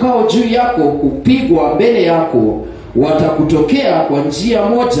wainukao juu yako kupigwa mbele yako. Watakutokea kwa njia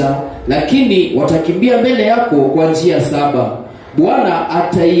moja, lakini watakimbia mbele yako kwa njia 7. Bwana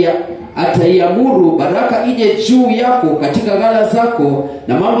ataiamuru baraka ije juu yako katika ghala zako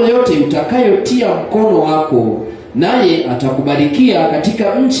na mambo yote utakayotia mkono wako. Naye atakubarikia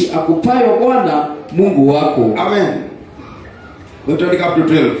katika nchi akupayo Bwana Mungu wako. Amen. Utaandika up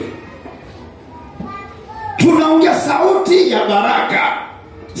to 12. Tunaongea sauti ya baraka,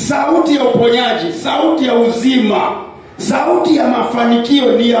 sauti ya uponyaji, sauti ya uzima, sauti ya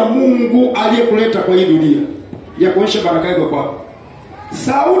mafanikio ni ya Mungu aliyekuleta kwa hii dunia, ya kuonyesha baraka yake kwako.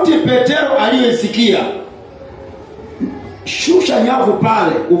 Sauti Petero aliyosikia, shusha nyavu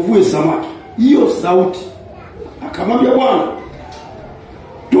pale uvue samaki. Hiyo sauti. Akamwambia Bwana,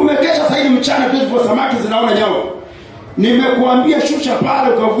 tumekesha sasa hivi mchana tu samaki zinaona nyavu. Nimekuambia shusha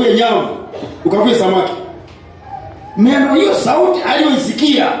pale ukavue nyavu, ukavue samaki. Neno hiyo sauti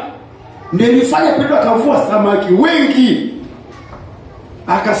aliyosikia ndio ilifanya Petro akavua samaki wengi.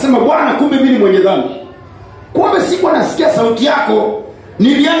 Akasema Bwana, kumbe mimi ni mwenye dhambi. Kumbe sikuwa nasikia sauti yako,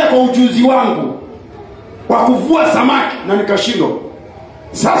 nilienda kwa ujuzi wangu kwa kuvua samaki na nikashindwa.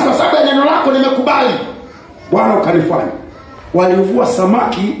 Sasa kwa sababu ya neno lako nimekubali, Bwana ukanifanya. Walivua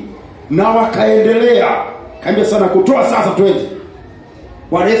samaki na wakaendelea. Kaambia sana kutoa sasa twende.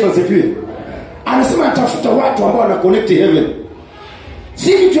 Bwana Yesu asifiwe. Anasema natafuta watu ambao wana connect heaven.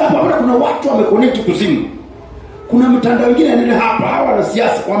 Si vitu hapa, kuna watu wame connect kuzimu. Kuna mtandao mwingine anaenda hapa, hawa na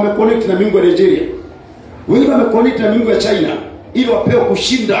siasa wame connect na Mungu wa Nigeria. Wengine wame connect na Mungu wa China ili wapewe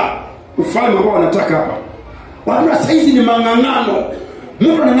kushinda ufalme ambao wanataka hapa. Wapendwa, saizi ni mang'ang'ano.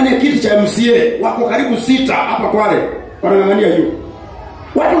 Mtu anang'ania kiti cha MCA, wako karibu 6 hapa Kwale, wanang'ania juu.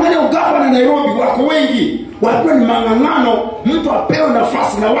 Watu wanang'ania ugavana Nairobi, wako wengi. Wapendwa, ni mang'ang'ano, mtu apewe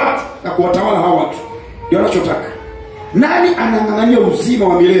nafasi na watu na kuwatawala hao watu. Ndio anachotaka. Nani anang'ang'ania uzima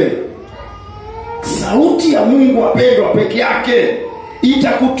wa milele? Sauti ya Mungu wapendwa peke yake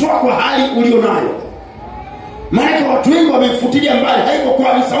itakutoa kwa hali ulionayo. Maana watu wengi wamefutilia mbali, haiko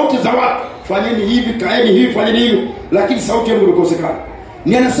kwa sauti za watu. Fanyeni hivi, kaeni hivi, fanyeni hivi, lakini sauti yangu ilikosekana.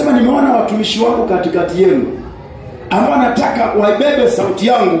 Ni anasema nimeona watumishi wangu katikati yenu ambao nataka waibebe sauti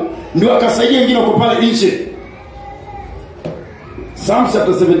yangu ndio akasaidia wengine wako pale nje. Psalm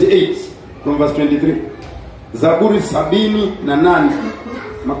chapter 78 from verse 23. Zaburi 78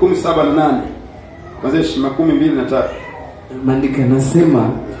 78 Wazeshi 23. Maandiko yanasema,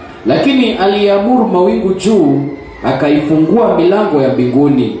 lakini aliamuru mawingu juu, akaifungua milango ya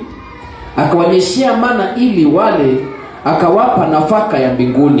mbinguni, akawanyeshea mana ili wale, akawapa nafaka ya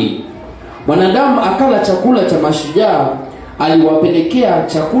mbinguni. Mwanadamu akala chakula cha mashujaa, aliwapelekea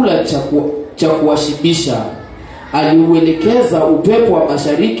chakula cha kuwashibisha. Aliuelekeza upepo wa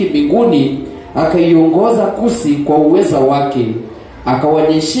mashariki mbinguni, akaiongoza kusi kwa uweza wake.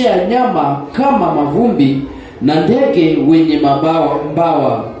 Akawanyeshea nyama kama mavumbi, na ndege wenye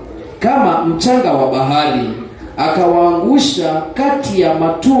mbawa kama mchanga wa bahari. Akawaangusha kati ya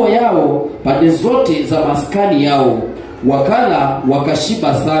matuo yao pande zote za maskani yao. Wakala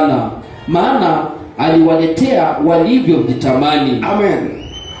wakashiba sana, maana aliwaletea walivyovitamani. Amen.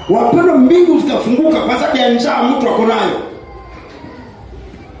 Wapendwa, mbingu zikafunguka kwa sababu ya njaa mtu ako nayo.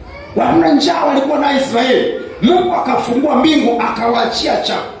 Wana njaa walikuwa na Israeli. Mungu akafungua mbingu akawaachia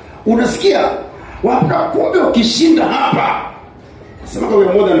chakula. Unasikia? Wapendwa, kumbe ukishinda hapa, sema kwa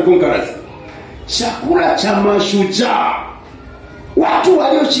more than conquerors. Chakula cha mashujaa. Watu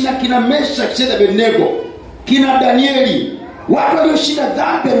walioshinda kina Mesha, kina Abednego, kina Danieli, watu walioshinda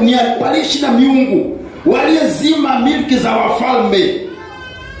dhambi duniani, walioshinda miungu, waliozima milki za wafalme.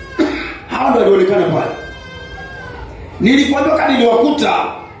 Hao ndio walionekana pale. Nilipoondoka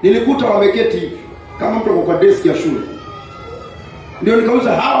nilikuta wameketi hivi kama mtu kwa desk ya shule. Ndio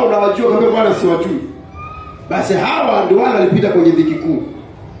nikauza, hao unawajua? Kama bwana siwajui. Basi hawa ndio wale walipita kwenye dhiki kuu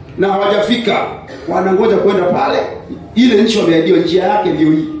na hawajafika, wanangoja kwenda pale. Ile nchi wameahidiwa, njia yake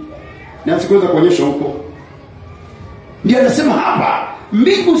ndio hii, na sikuweza kuonyesha huko. Ndio anasema hapa,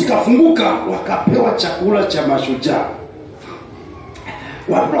 mbingu zikafunguka, wakapewa chakula cha mashujaa.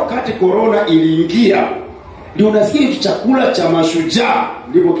 Wakati corona iliingia, ndio unasikia chakula cha mashujaa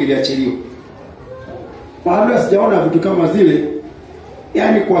ndipo kiliachiliwa. Bado sijaona vitu kama zile,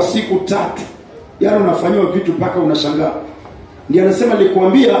 yani kwa siku 3, yani unafanywa vitu mpaka unashangaa. Ndio anasema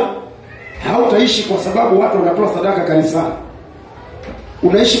nilikwambia hautaishi kwa sababu watu wanatoa sadaka kanisani.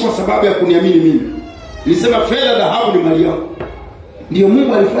 Unaishi kwa sababu ya kuniamini mimi. Nilisema fedha dhahabu ni mali yangu. Ndio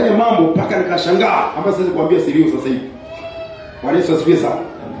Mungu alifanya mambo mpaka nikashangaa, hapa siwezi kuambia siri sasa hivi. Bwana Yesu asifiwe sana.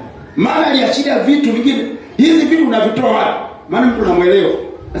 Maana aliachilia vitu vingine. Hizi vitu unavitoa wapi? Maana mtu anamuelewa.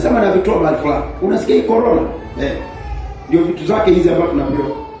 Nasema navitoa mahali fulani. Unasikia hii corona? Ndio vitu zake hizi ambazo tunapewa.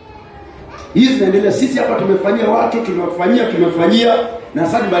 Hizi zinaendelea. Sisi hapa tumefanyia watu, tumefanyia na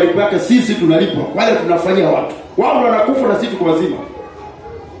sasa malipo yake sisi tunalipwa. Wale tunafanyia watu. Wao ndio wanakufa na sisi tuko wazima.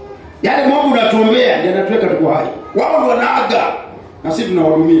 Yaani Mungu anatuombea, ndiye anatuweka tuko hai. Wao ndio wanaaga na sisi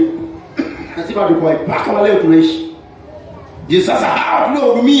tunawahudumia. Na sisi bado tuko hai. Mpaka leo tunaishi. Je, sasa hawa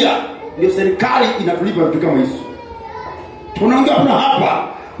tunahudumia ndio serikali inatulipa vitu kama hizo. Tunaongea hapa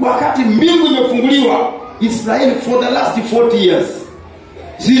wakati mbingu imefunguliwa Israeli for the last 40 years.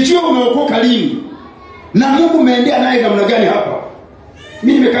 Sijui umeokoka lini na Mungu umeendea naye namna gani hapa.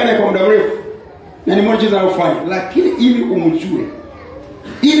 Mimi nimekaa naye kwa muda mrefu na ni mmoja anayofanya, lakini ili umjue,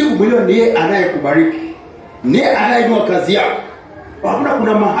 ili umwelewe ndiye anayekubariki, ndiye anayeinua kazi yako. Hakuna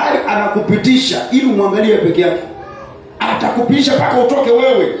kuna mahali anakupitisha ili umwangalie peke yake. Atakupitisha mpaka utoke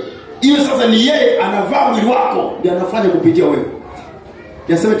wewe. Hiyo sasa ni yeye anavaa mwili wako ndiye anafanya kupitia wewe.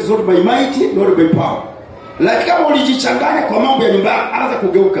 Yasema it is not by might nor by power. Lakini kama ulijichanganya kwa mambo ya nyumba, anza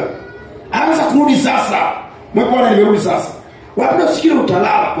kugeuka. Anza kurudi sasa. Mbona nimerudi sasa? Wapi usikile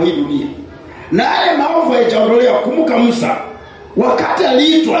utalala kwa hii dunia. Na yale maovu hayajaondolewa. Kumbuka Musa wakati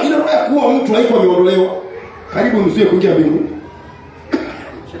aliitwa, ile roho ya kuwa mtu haiko ameondolewa. Karibu mzuie kuingia mbinguni.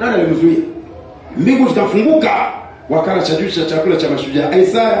 Shetani alimzuia. Mbingu zikafunguka, wakala cha chakula cha mashujaa.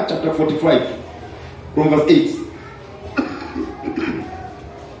 Isaiah chapter 45 from verse 8.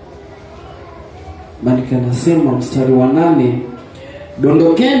 Maandiko yanasema mstari wa 8,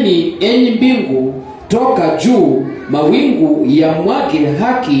 dondokeni enyi mbingu toka juu, mawingu ya mwage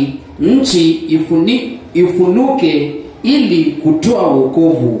haki, nchi ifunuke ili kutoa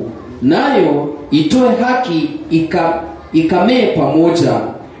wokovu. nayo itoe haki ikamee pamoja.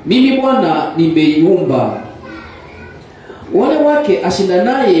 Mimi Bwana nimeiumba. Ole wake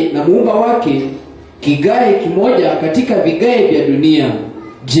ashindanaye na muumba wake kigae kimoja katika vigae vya dunia.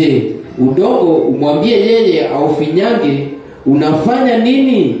 Je, udongo umwambie yeye aufinyange, unafanya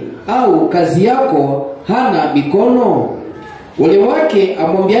nini? Au kazi yako hana mikono? Ole wake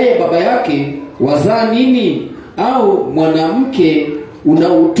amwambiaye baba yake, wazaa nini? Au mwanamke, una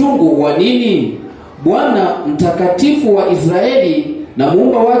utungu wa nini? Bwana mtakatifu wa Israeli na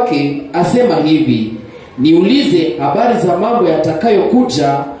muumba wake asema hivi: niulize habari za mambo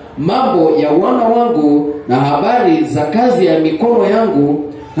yatakayokuja, mambo ya wana wangu na habari za kazi ya mikono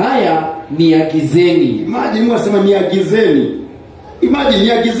yangu, haya niagizeni. Imagine Mungu anasema niagizeni. Imagine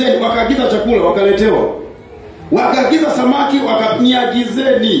niagizeni, wakaagiza chakula wakaletewa. Wakaagiza samaki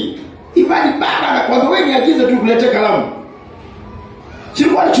wakaniagizeni. Imagine baba anakuambia wewe niagize tu kulete kalamu.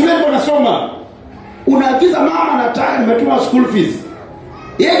 Silikuwa shuleni unasoma. Unaagiza mama nataka nimetuma school fees.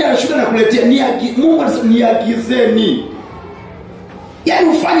 Yeye anashuka na kuletea Mungu anasema niagizeni. Yaani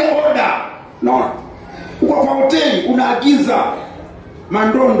ufanye order. No. Uko kwa hoteli unaagiza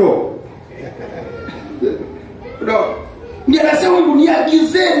mandondo. No. Ndiye anasema Mungu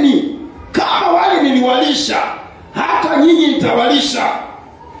niagizeni. Kama wale niliwalisha, hata nyinyi nitawalisha.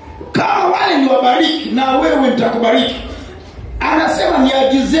 Kama wale niwabariki, na wewe nitakubariki. Anasema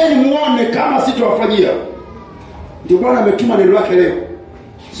niagizeni muone kama sitawafanyia. Ndio Bwana ametuma neno lake leo.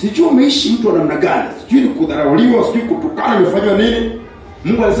 Sijui umeishi mtu wa namna gani, sijui kudharauliwa, sijui kutukana, umefanywa nini.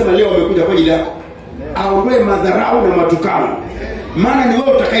 Mungu alisema leo amekuja kwa ajili yako. Aondoe madharau na matukano. Maana ni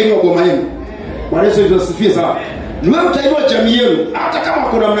wewe utakainua goma yenu. Bwana Yesu asifiwe sana. Ni wewe utainua jamii yenu, hata kama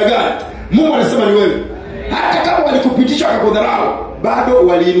kuna namna gani. Mungu anasema ni wewe. Hata kama walikupitisha wakakudharau, bado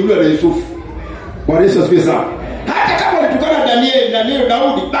waliinuliwa na Yusufu. Bwana Yesu asifiwe sana. Hata kama walitukana Danieli,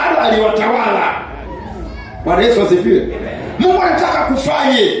 Daudi, bado aliwatawala. Bwana Yesu asifiwe. Mungu anataka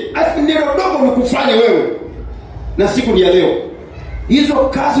kufanye, neno dogo ni kufanye wewe. Na siku ni ya leo. Hizo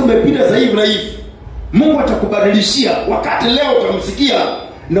kazi umepita za hivi na hivi, Mungu atakubadilishia wakati leo utamsikia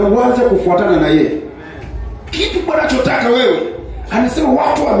na uanze kufuatana na yeye. Kitu Bwana anachotaka wewe, anasema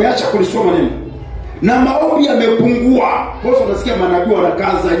watu wameacha kulisoma neno. Na maombi yamepungua. Kwa sababu unasikia manabii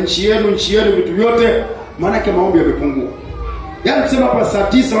wanakaza nchi yenu vitu vyote, maana yake maombi yamepungua. Yaani kusema hapa saa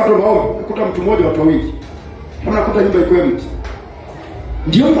 9 watu maombi, ukuta mtu mmoja watu wawili. Kama nakuta nyumba iko empty.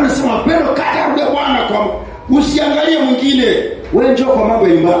 Ndio Mungu anasema pendo kata rudia Bwana kwa usiangalie mwingine. Wewe njoo kwa mambo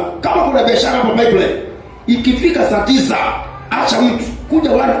ya nyumba. Kama kuna biashara hapa pipeline, ikifika saa 9 acha mtu kuja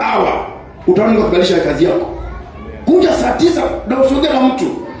 1 hour, utaanza kubadilisha kazi yako. Kuja saa 9 na usiongee na mtu.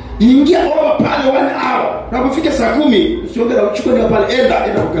 Ingia over pale 1 hour. Na kufika saa 10 usiongee na uchukue ndio pale,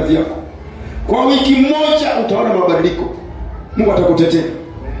 enda kwa kazi yako. Kwa wiki moja utaona mabadiliko. Mungu atakutetea.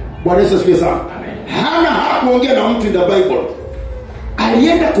 Bwana Yesu asifiwe sana. Hana hakuongea na mtu in the Bible.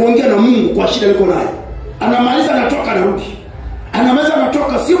 Alienda kuongea na Mungu kwa shida liko nayo. Anamaliza anatoka anarudi. Anamaliza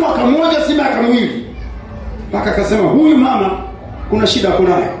anatoka si mwaka mmoja si miaka miwili. Mpaka akasema huyu mama kuna shida yako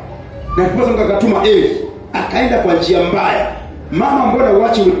nayo. Na ndipo Mungu akatuma Eli. Akaenda kwa njia mbaya. Mama mbona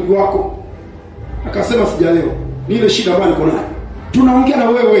uache ulipi wako? Akasema sijalewa. Ni ile shida ambayo niko nayo. Tunaongea na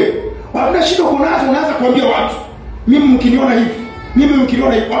wewe. Hakuna shida uko nazo, unaanza kuambia watu. Mimi mkiniona hivi. Mimi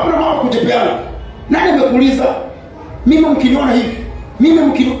mkiniona hivi. Hakuna mama kutepeana. Nani amekuuliza? Mimi mkiniona hivi. Mimi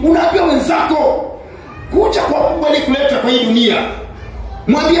unaambia wenzako. Kuja kwa kweli kuleta kwa hii dunia.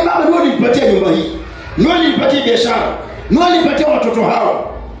 Mwambie baba ndio nilipatia nyumba hii. Ndio nilipatia biashara. Ndio nilipatia watoto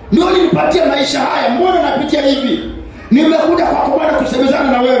hao. Ndio nilipatia maisha haya. Mbona napitia hivi? Nimekuja kwako Bwana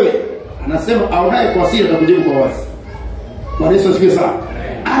kusemezana na wewe. Anasema aonaye kwa siri atakujibu kwa wazi. Bwana Yesu asifiwe sana.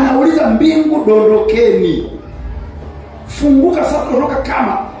 Anauliza mbingu dondokeni. Funguka sasa, dondoka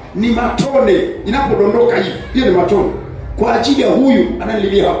kama ni matone. Inapodondoka hivi, hiyo ni matone. Kwa ajili ya huyu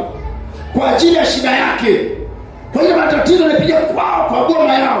ananililia hapo. Kwa ajili ya shida yake. Kwa hiyo matatizo yanapiga kwao kwa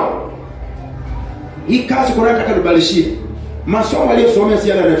boma yao. Hii kazi kuna nataka nibalishie. Masomo aliyosomea si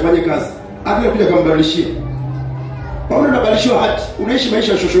yale anayofanya kazi. Hata kuja kumbalishia. Pamoja na balishio hati, unaishi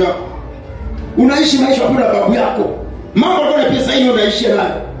maisha ya shosho yako. Unaishi maisha ya babu yako. Mambo ndio pesa hiyo unaishi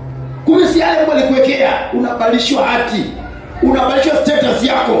nayo. Kumbe si yale Mungu alikuwekea, unabalishiwa hati. Unabalishiwa status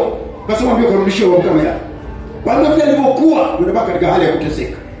yako. Kwa sababu ndio kurudishia wao kama yako. Wale vile walivyokuwa unabaki katika hali ya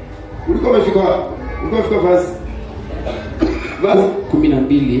kuteseka. Ulikuwa umefika basi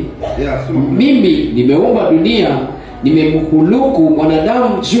 12. Mimi nimeumba dunia, nimemhuluku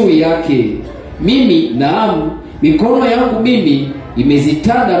mwanadamu juu yake. Mimi naam, mikono yangu mimi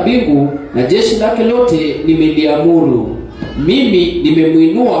imezitanda mbingu na jeshi lake lote nimeliamuru. Mimi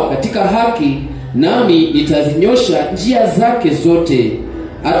nimemuinua katika haki, nami nitazinyosha njia zake zote.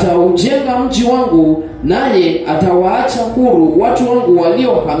 ataujenga mji wangu, naye atawaacha huru watu wangu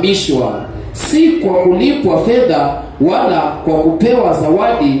waliohamishwa, si kwa kulipwa fedha wala kwa kupewa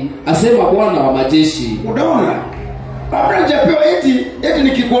zawadi, asema Bwana wa majeshi. Unaona? Kabla hajapewa eti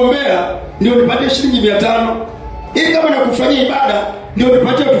nikikuombea ndio nipatie shilingi 500. Ili kama nakufanyia ibada ndio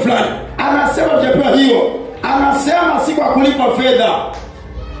nipatie kitu fulani. Anasema hajapewa hiyo. Anasema si kwa kulipa fedha.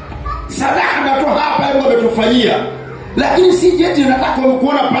 Sadaka natoa hapa hiyo umetufanyia. Lakini si eti nataka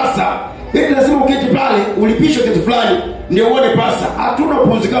kuona pasa. Eti lazima uketi pale ulipishwe kitu fulani ndio uone pasa. Hatuna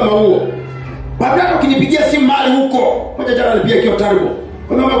upuzi kama huo. Hata ukinipigia simu mahali huko, moja jana nilipigia kio taribo.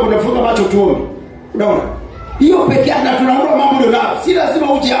 Kwa maana kunafunga macho tuombe. Unaona? Hiyo pekee yake tunaondoa mambo ndio nao. Si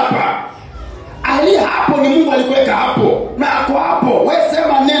lazima uje hapa. Ali hapo ni Mungu alikuweka hapo. Na ako hapo. Wewe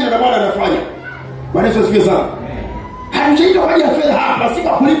sema neno na Bwana anafanya. Bwana Yesu asifiwe sana. Hatujaitwa kwa ajili ya fedha hapa, si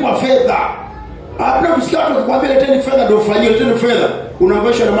kwa kulipwa fedha. Hapana kusikia watu wakikwambia leteni fedha ndio ufanyie, leteni fedha.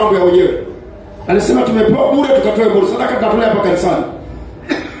 Unaangaishwa na mambo ya wenyewe. Alisema tumepewa bure tukatoe bure. Sadaka tutatolea hapa kanisani.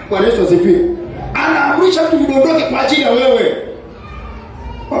 Bwana Yesu asifiwe. Anaamrisha vitu vidondoke kwa ajili ya wewe.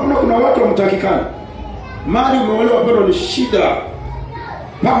 Kuna watu wamtakikana. Mali umeolewa bado ni shida.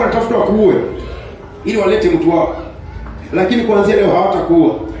 Mpaka wanatafuta wakuue ili walete mtu wao. Lakini kuanzia leo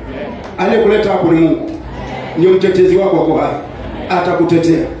hawatakuua. Aliyekuleta hapo ni Mungu. Ndio mtetezi wako wako hai.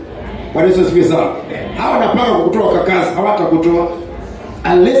 Atakutetea. Bwana Yesu asifiwe sana. Hawa wanapanga kukutoa kwa kazi, hawatakutoa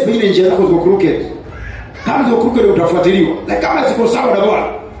unless ile njia zako ziko crooked. Kama ziko crooked utafuatiliwa. Lakini kama ziko sawa na Bwana,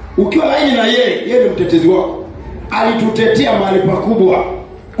 ukiwa laini na yeye ni mtetezi wako. Alitutetea mahali pakubwa.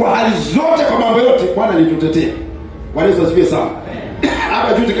 Kwa hali zote, kwa mambo yote Bwana alitutetea. Bwana Yesu asifiwe sana.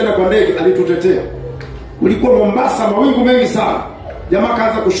 Hata juzi kaenda kwa ndege alitutetea. Ulikuwa Mombasa mawingu mengi sana. Jamaa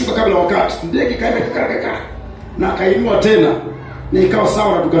kaanza kushuka kabla wakati. Ndege kaenda kaka na kainua tena. Na ikawa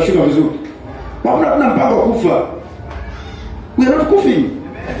sawa na tukashuka vizuri. Bwana tuna mpango wa kufa. We are not coughing.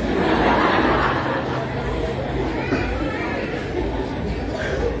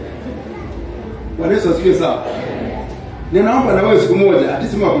 Bwana Yesu asifiwe sana. Ninaomba na wewe siku moja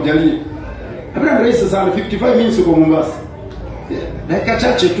atisema kujalia. Hapana rahisi sana 55 minutes uko Mombasa. Dakika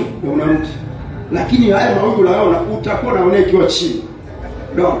chache tu unarudi. Lakini haya mawingu laona utakuwa unaona ikiwa chini.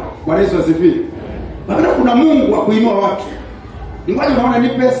 Ndio. Bwana Yesu asifiwe. Bado kuna Mungu wa kuinua watu. Ningoja unaona ni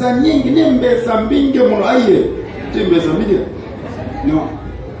pesa nyingi, ni pesa mbinge mno aiye. Ni pesa mbinge. No.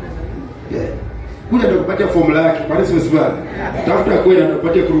 Yeah. Kuja ndio kupatia formula yake. Bwana Yesu asifiwe. Tafuta kwenda ndio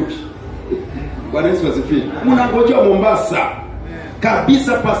kupatia kurudi. Bwana Yesu asifiwe. Mnangojea Mombasa.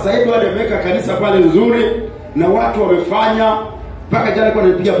 Kabisa pasa yetu ameweka kanisa pale nzuri na watu wamefanya mpaka jana kwa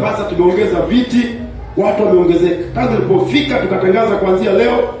nipiga pasa tumeongeza viti, watu wameongezeka. Tangu tulipofika tukatangaza kuanzia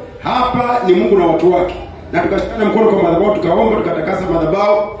leo hapa ni Mungu na watu wake. Na tukashikana mkono kwa madhabahu tukaomba tukatakasa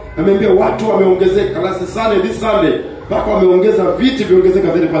madhabahu. Ameniambia watu wameongezeka. Last Sunday this Sunday mpaka wameongeza viti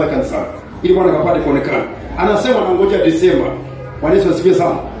viongezeka vile pale kanisani. Ili Bwana kapate kuonekana. Anasema anangojea Desemba. Bwana Yesu asifiwe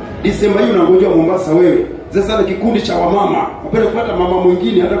sana. Desemba hii unangojea Mombasa wewe. Sasa ni kikundi cha wamama. Wapende kupata mama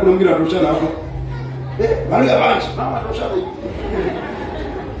mwingine hata kuna mwingine atoshana hapo. Wale wacha mama atoshana hivi.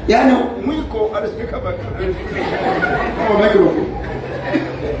 Yaani mwiko anashika kama microphone.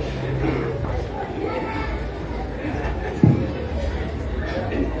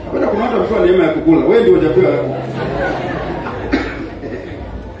 Hapana kuna watu wakiwa neema ya kukula. Wewe ndio hujapewa yako.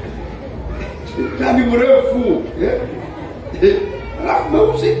 Yaani mrefu. Alafu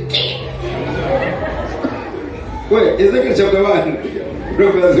mweusi. Wewe Ezekiel chapter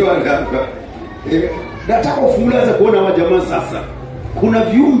 1 verse 1 hapa. Nataka ufungulize kuona hawa jamaa sasa. Kuna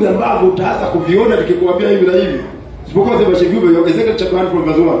viumbe ambavyo utaanza kuviona tukikwambia hivi na hivi. Sipokuwa sema viumbe Ezekiel chapter 1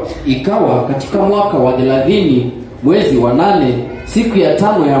 verse 1. Ikawa katika mwaka wa 30 mwezi wa 8 siku ya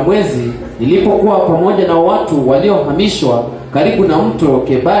 5 ya mwezi nilipokuwa pamoja na watu waliohamishwa karibu na mto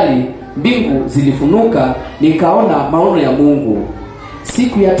Kebari, mbingu zilifunuka, nikaona maono ya Mungu.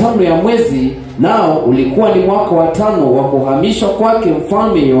 Siku ya 5 ya mwezi nao ulikuwa ni mwaka wa 5 wa kuhamishwa kwake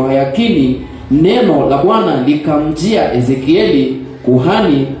mfalme Yehoyakini. Neno la Bwana likamjia Ezekieli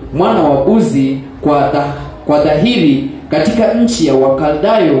kuhani mwana wa Buzi kwa dhahiri katika nchi ya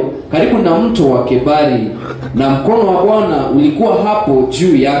Wakaldayo karibu na mto wa Kebari, na mkono wa Bwana ulikuwa hapo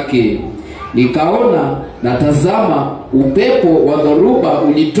juu yake. Nikaona na tazama, upepo wa dhoruba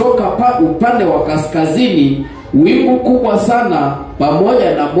ulitoka upande wa kaskazini, wingu kubwa sana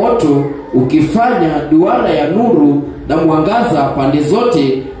pamoja na moto ukifanya duara ya nuru na mwangaza pande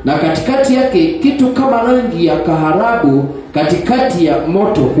zote, na katikati yake kitu kama rangi ya kaharabu katikati ya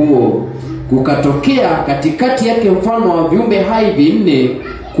moto huo. Kukatokea katikati yake mfano wa viumbe hai vinne,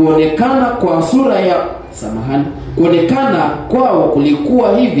 kuonekana kwao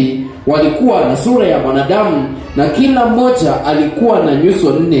kulikuwa hivi walikuwa na sura ya mwanadamu, na kila mmoja alikuwa na nyuso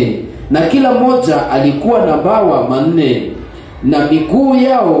 4, na kila mmoja alikuwa na bawa 4, na miguu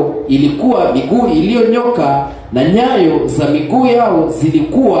yao ilikuwa miguu iliyonyoka, na nyayo za miguu yao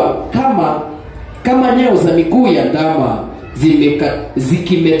zilikuwa kama nyayo za miguu ya ndama,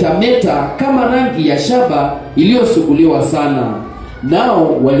 zikimetameta kama rangi ya shaba iliyosuguliwa sana.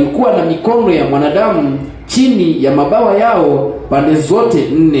 Nao walikuwa na mikono ya mwanadamu chini ya mabawa yao pande zote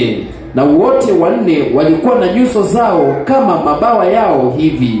 4, na wote 4 walikuwa na nyuso zao kama mabawa yao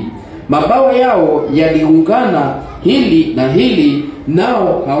hivi. Mabawa yao yaliungana hili na hili,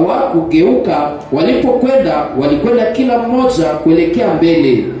 nao hawakugeuka. Walikwenda kila mmoja kuelekea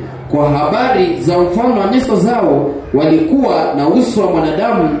mbele. Kwa habari za mfano wa nyuso zao, walikuwa na uso wa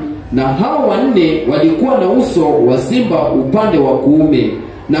mwanadamu, na hao 4 walikuwa na uso wa simba upande wa kuume,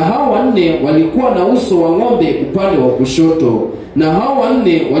 na hao 4 walikuwa na uso wa ng'ombe upande wa kushoto, na hao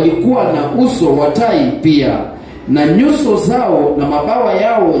 4 walikuwa na uso wa tai pia. Na nyuso zao na mabawa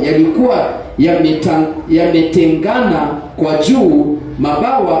yao yalikuwa yametengana kwa juu.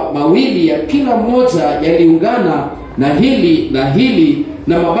 Mabawa mawili ya kila mmoja yaliungana na hili,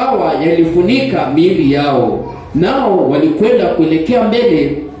 na mabawa yalifunika miili yao. Nao walikwenda kuelekea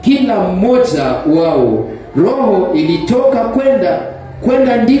mbele kila mmoja wao. Roho ilitoka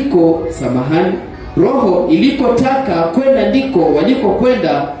Roho ilikotaka kwenda ndiko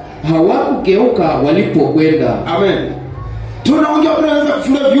walikokwenda, hawakugeuka walipokwenda. Amen. Tunaongea tunaweza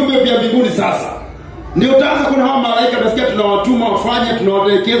kufunga viumbe vya mbinguni sasa. Ndio utaanza kuna hawa malaika tunasikia tunawatuma wafanye,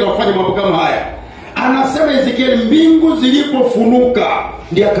 tunawaelekeza wafanye mambo kama haya. Anasema Ezekiel, mbingu zilipofunuka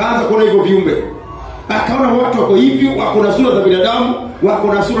ndiye akaanza kuona hivyo viumbe. Akaona watu wako hivi, wako na sura za binadamu,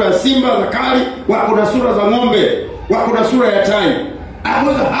 wako na sura ya simba za kali, wako na sura za ng'ombe, wako na sura ya tai.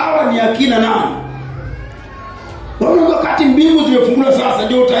 Akaanza hawa ni akina nani? Wakati mbingu zimefunguliwa sasa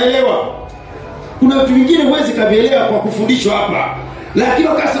ndio utaelewa. Kuna vitu vingine huwezi kavielewa kwa kufundishwa hapa. Lakini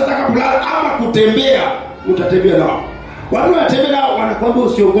wakati unataka kulala ama kutembea, utatembea nao. Watu wanatembea nao wanakuambia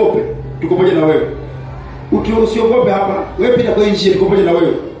usiogope, tuko pamoja na wewe. Usiogope hapa, wewe pita kwa njia, tuko pamoja na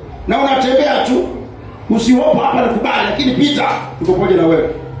wewe. Na unatembea tu, usiogope hapa na kubali, lakini pita, tuko pamoja na wewe.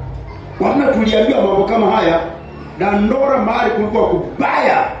 Watu tuliambiwa mambo kama haya, Dandora mahali kulikuwa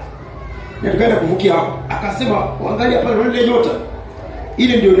kubaya. Na tukaenda kuvukia hapo. Akasema, "Angalia pale ile nyota.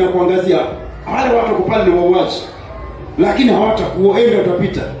 Ile ndio inakuangazia hapo. Wale watu wako pale ni wauaji. Lakini hawatakuenda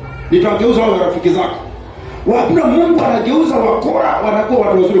utapita. Nitawageuza wao rafiki zako." Wapenda Mungu anageuza wakora wanakuwa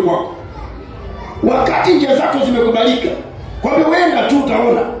watu wazuri kwako. Wakati njia zako zimekubalika, kwa hivyo wenda tu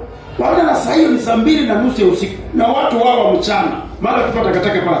utaona. Waona na saa hiyo ni 2:30 ya usiku na watu wao mchana. Mara tupata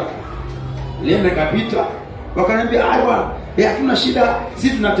kataka pale. Lenda kapita, wakaniambia, "Ai bwana, hatuna shida,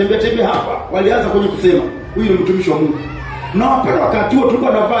 sisi tunatembea hapa." Walianza kwenye kusema, "Huyu ni mtumishi wa Mungu." Na wapenda wakati huo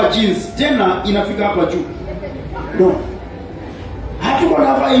tulikuwa tunavaa jeans, tena inafika hapa juu. No. Hatukuwa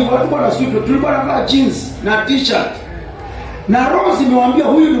tunavaa hivyo, hatukuwa na suit, tulikuwa tunavaa jeans na t-shirt. Na roho zimewaambia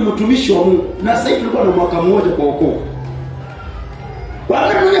huyu ni mtumishi wa Mungu. Na sasa tulikuwa na mwaka mmoja kwa wokovu.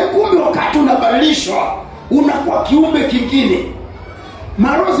 Wakati unabadilishwa, unakuwa kiumbe kingine.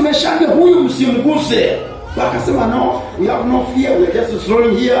 Maroho zimeshaambia huyu msimguse. Wakasema, "No, we have no fear, we are just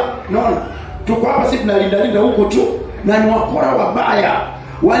strolling here." No. Tuko hapa sisi tunalinda huko tu. Na ni wakora wabaya.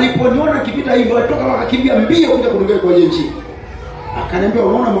 Waliponiona kipita hivyo watoka wakakimbia mbio kuja kunigea kwa nchi. Akaniambia,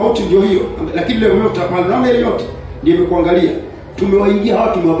 "Unaona mauti ndio hiyo, lakini leo wewe utapanda." Naona ile yote ndio imekuangalia. Tumewaingia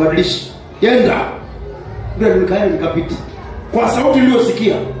hawa, tumewabadilisha. Yenda. Ndio nikaenda nikapita. Kwa sauti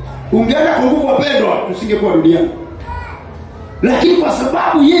niliyosikia, ungeenda kwa nguvu wapendwa, tusingekuwa duniani. Lakini kwa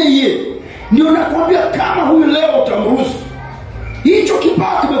sababu yeye ndio nakwambia, kama huyu leo utamruhusu, hicho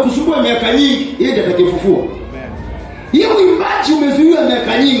kipawa kimekusumbua miaka nyingi, yeye ndiye atakifufua. Hiyo uimbaji umezuiwa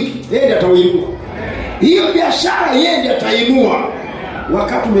miaka nyingi, yeye ndiye atauinua. Hiyo biashara yeye ndiye atainua.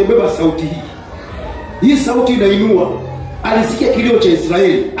 Wakati umebeba sauti hii, hii sauti inainua. Alisikia kilio cha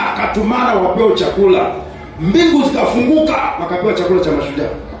Israeli, akatumana wapewe chakula. Mbingu zikafunguka, wakapewa chakula cha mashujaa.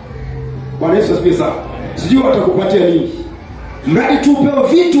 Bwana Yesu asifiwe sana. Sijui watakupatia nini. Mradi tu upewe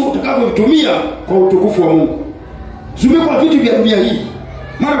vitu utakavyovitumia kwa utukufu wa Mungu. Zumekwa vitu vya dunia hii,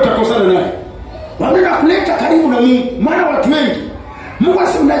 maana utakosana naye. Wanaenda kuleta karibu na Mungu. Maana watu wengi, Mungu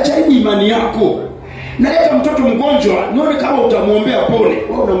asema unajaribu imani yako. Naleta mtoto mgonjwa, nione kama utamuombea pole.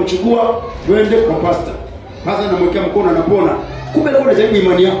 Wewe unamchukua, uende kwa pastor. Pastor anamwekea mkono anapona. Kumbe alikuwa anajaribu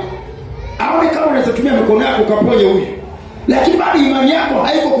imani yako. Aone kama unaweza tumia mikono yako ukaponya huyu. Lakini bado imani yako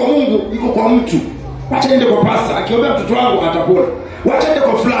haiko kwa Mungu, iko kwa mtu. Wacha ende kwa pastor, akiombea mtoto wangu atapona. Wacha ende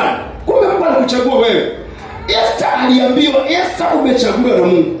kwa fulani. Kumbe Mungu alikuchagua wewe. Esther aliambiwa, Esther umechaguliwa na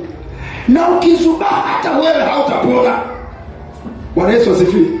Mungu. Na ukizubaa hata wewe hautapona. Bwana Yesu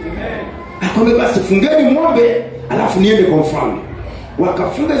asifiwe. Akamwambia basi fungeni ng'ombe alafu niende kwa mfalme.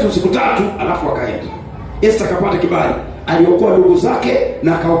 Wakafunga hizo siku 3 alafu wakaenda. Esther akapata kibali, aliokoa ndugu zake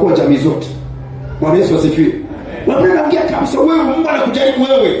na akaokoa jamii zote. Bwana Yesu asifiwe. Wanaongea kabisa, wewe Mungu anakujaribu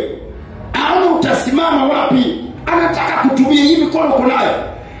wewe. Aona utasimama wapi? Anataka kutumia hii mikono uko nayo.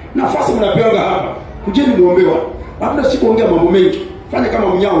 Nafasi mnapewa hapa. Kujeni muombewa. Labda sikuongea mambo mengi. Fanya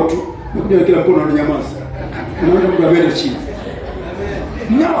kama mnyao tu. Nakuja kila mkono unanyamaza. Unaenda mbele chini.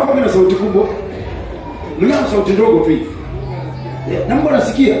 Mnyao kwa na sauti kubwa. Mnyao sauti ndogo tu hivi. Na Mungu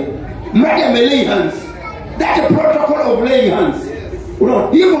anasikia. Mmoja amelay hands. That's a protocol of laying hands. Unaona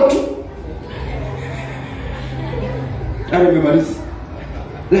hivyo tu. Amemaliza.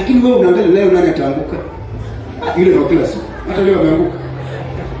 Lakini wewe unaangalia leo nani ataanguka? Yule ndio kila siku. Hata leo ameanguka.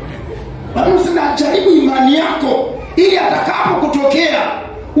 Bado jaribu imani yako ili atakapo kutokea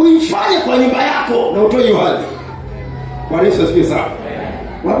uifanye kwa nyumba yako na utoe hiyo hali. Bwana Yesu asifiwe sana.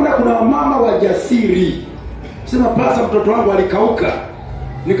 Kuna mama wajasiri. Sema pasa mtoto wangu alikauka.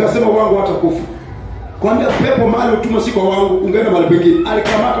 Nikasema wangu hatakufa. Kwambia pepo mahali utuma si kwa wangu, ungeenda mahali pengine.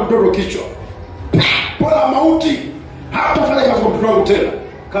 Alikamata mtoto kichwa. Pola mauti. Hatafanya kazi kwa mtoto wangu tena.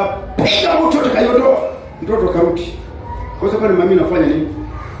 Kapiga mtoto kayodoa. Mtoto karudi. Kwa sababu mami nafanya nini?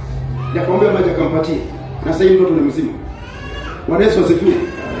 Yakwambia maji akampatie. Na sasa mtoto ni mzima. Bwana Yesu asifiwe.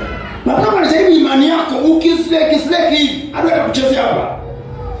 Baba anajaribu imani yako, ukisleki hivi, anataka kuchezea hapa.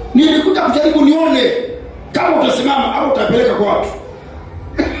 Nilikuja kujaribu nione kama utasimama au utapeleka kwa watu.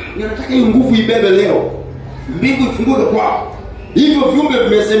 Ninataka hiyo nguvu ibebe leo. Mbingu ifunguke kwako. Hivyo viumbe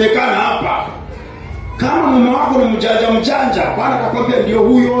vimesemekana hapa. Kama mume wako ni mjanja, Bwana atakwambia ndio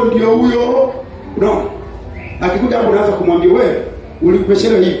huyo. Unaona? Akikuja hapo unaanza kumwambia wewe,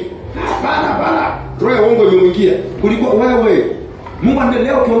 ulikupeshelewa hivi. Hapana. Roho ya uongo imemwingia. Kulikuwa wewe. Mungu ande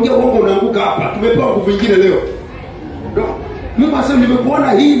leo ukiongea uongo unaanguka hapa. Tumepewa nguvu nyingine leo. Ndio. Mungu asema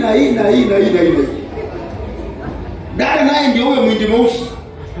nimekuona hii na hii. Dada naye ndio huyo mwindi mweusi.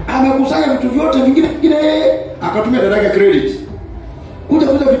 Amekusanya vitu vyote vingine akatumia dada yake credit. Kuja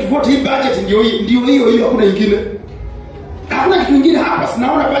vitu vyote, hii budget ndio hiyo hakuna nyingine. Hakuna kitu kingine hapa.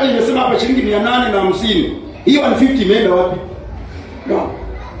 Sinaona budget imesema hapa shilingi 850. Hiyo 150 imeenda wapi? No.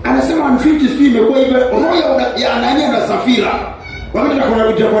 Anasema 150 sio imekuwa hivyo. Roho ya anania na safira. Wakati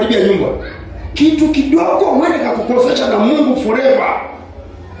kuna kuharibia nyumba. Kitu kidogo uende kukukosesha na Mungu forever.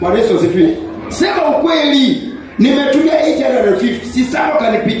 Bwana Yesu asifiwe. Sema ukweli. Nimetumia 850. Si sawa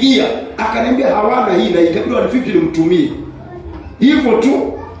kanipigia. Akaniambia hawana hii na ikabidi 150 nimtumie. Hivyo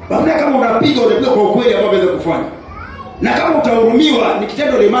tu. Baada kama unapiga kwa ukweli ambao unaweza kufanya. Na kama utahurumiwa ni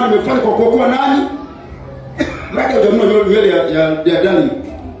kitendo la imani umefanya kwa kuokoa nani? Baada ya jamii nywele ya Dani.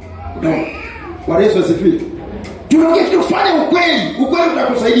 No. Bwana Yesu asifiwe. Tunaongea kitu, fanya ukweli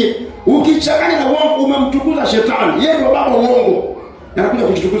utakusaidia. Ukichanganya na uongo umemtukuza shetani. Yeye ndio baba uongo. Na anakuja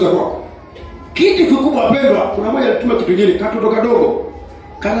kujitukuza kwako. Kitu kikubwa pendwa, kuna mmoja alituma kitu kingine, katoto kadogo.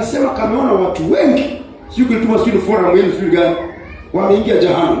 Kanasema kameona watu wengi. Sio kulituma forum yenu sio gani? Wameingia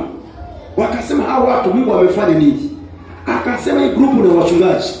jehanamu. Wakasema hao watu Mungu amefanya nini? Akasema hii grupu na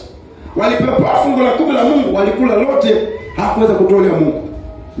wachungaji walipewa fungu la 10 la Mungu, walikula lote, hakuweza kutolea Mungu.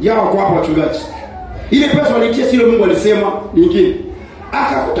 Jao kwa hapo wachungaji. Ile pesa walitia sio Mungu alisema nyingine.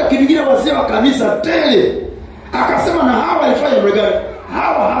 Akakuta kitu kingine wazee wa kanisa tele. Akasema na hawa walifanya mregani.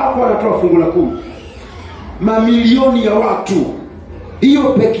 Hawa hapo wanatoa fungu la 10. Mamilioni ya watu. Hiyo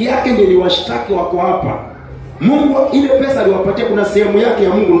peke yake ndio liwashtaki wako hapa. Mungu ile pesa aliwapatia, kuna sehemu yake ya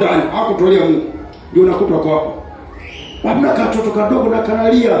Mungu ndani, hakutolea Mungu. Ndio unakuta wako hapa. Wabna katoto kadogo na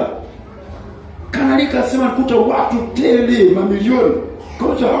kanalia. Kanalia kasema kuta watu tele mamilioni. Kwa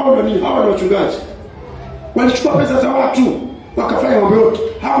hao ndio hawa ni wachungaji. Walichukua pesa za watu wakafanya mambo yote.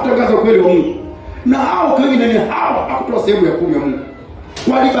 Hakutangaza ukweli wa Mungu. Na hao kwa nini hawa hakutoa sehemu ya 10 ya Mungu.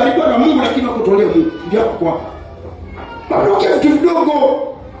 Walibarikiwa na Mungu lakini hakutolea Mungu. Ndio hapo kwa. Bado kitu kidogo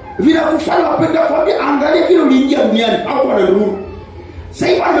vinakufanya wapende kwambia angalia kile uliingia duniani au kwa nuru. Sasa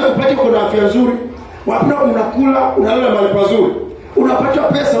hivi amekupatia kuna afya nzuri. Wapenda unakula, unalala mahali pazuri. Unapata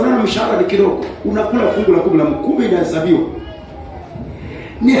pesa, unaona mshahara ni kidogo. Unakula fungu la 10 la mkumbe inahesabiwa.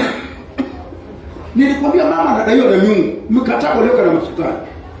 Nilikwambia mama anadaiwa na miungu. Mkataba leo kana mshtaki.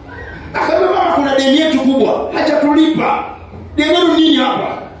 Akamwambia mama kuna deni yetu kubwa, hajatulipa. Deni nini hapa?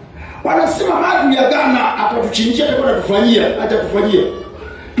 Wanasema mali ya Ghana atatuchinjia atakwenda kufanyia, hatatufanyia.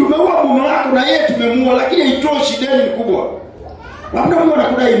 Tumeua mume wako na yeye tumemuua, lakini haitoshi, deni kubwa. Labda Mungu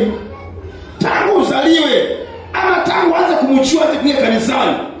anakudai nini? Tangu uzaliwe ama tangu anza kumchua kuja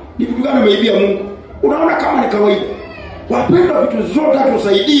kanisani, ni vitu gani umeibia Mungu? Unaona kama ni kawaida. Wapenda vitu zote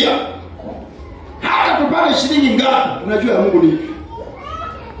tusaidia. Hata tupate shilingi ngapi, tunajua ya Mungu ni hivi.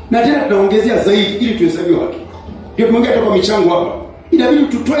 Na tena tunaongezea zaidi ili tuhesabiwe haki. Ndio tumeongea kwa michango hapa. inabidi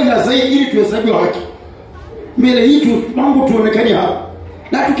tutoe na zaidi ili tuhesabiwe haki mbele hii mambo tuonekane hapa.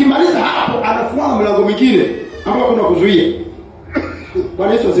 Na tukimaliza hapo anafunga mlango mwingine ambao kuna kuzuia.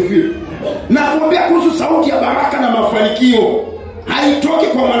 Bwana Yesu asifiwe. Na kuambia kuhusu sauti ya baraka na mafanikio haitoki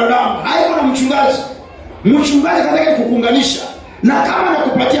kwa mwanadamu, haiko na mchungaji. Mchungaji katika kukuunganisha. Na kama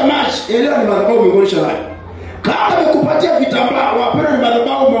anakupatia maji, elewa ni madhabahu umeunganishwa nayo. Kama amekupatia vitambaa, wapenda ni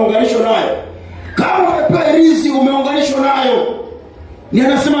madhabahu umeunganishwa nayo. Kama umepewa riziki umeunganishwa nayo. Ni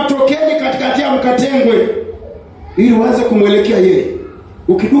anasema tokeni katikati ya mkatengwe ili uanze kumwelekea yeye.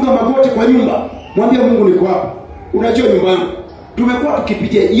 Ukidunga magoti kwa nyumba, mwambie Mungu niko hapa. Unajua nyumba yangu. Tumekuwa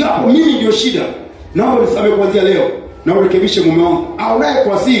tukipitia. Yapo mimi ndio shida. Naomba nisamehe kuanzia leo. Na urekebishe mume wangu. Au naye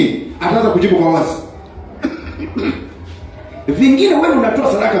kwa siri ataanza kujibu kwa wazi. Vingine wewe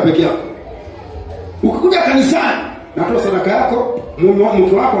unatoa sadaka peke yako. Ukikuja kanisani, natoa sadaka yako,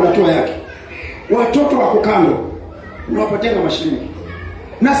 mke wako anatoa yake. Watoto wako kando, unawapatia mashilingi.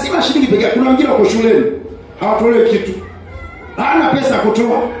 Na si mashilingi peke yake, kuna wengine wako shuleni, hawatolewi kitu. Hana pesa ya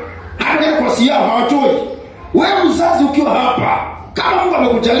kutoa. Hata kwa siao hawatoi. Wewe mzazi ukiwa hapa, kama Mungu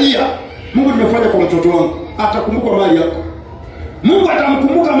amekujalia, Mungu nimefanya kwa mtoto wangu, atakumbuka mali yako. Mungu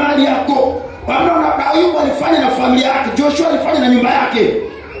atamkumbuka mali yako. Wanaona Ayubu alifanya na familia yake, Joshua alifanya na nyumba yake.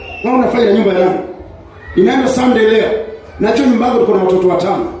 Wao unafanya na nyumba ya nani? Inaenda Sunday leo. Najua nyumba yangu kuna watoto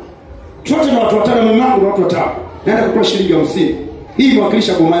 5. Sote na watu 5, mume wangu na watu 5. Naenda kutoa shilingi 50. Hii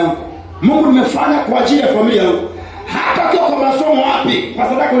mwakilisha boma yangu. Mungu nimefanya kwa ajili ya familia yangu. Hata kwa masomo wapi, kwa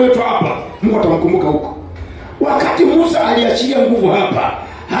sadaka uliyotoa hapa, Mungu atamkumbuka huko. Wakati Musa aliachilia nguvu hapa,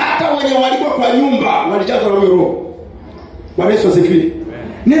 hata wenye walikuwa kwa nyumba walijazwa na Roho. Bwana Yesu asifiwe.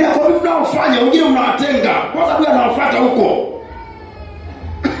 Nenda kwa vitu unaofanya, wengine unawatenga kwa sababu anawafuata huko.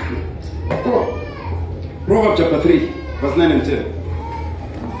 Proverbs chapter 3 verse 9 and 10.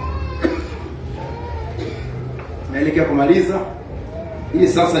 Naelekea kumaliza. Hii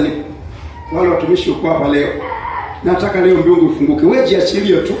sasa ni wale watumishi uko hapa leo. Nataka leo mbingu ifunguke. Wewe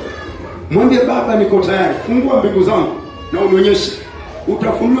jiachilie tu. Mwambie Baba niko tayari. Fungua mbingu zangu na unionyeshe.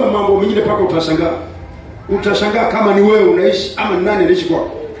 Utafunua mambo mengine paka utashangaa. Utashangaa kama ni wewe unaishi ama ni nani anaishi kwako.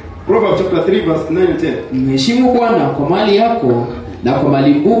 Proverbs chapter 3 verse 9 and 10. Mheshimu Bwana kwa mali yako na kwa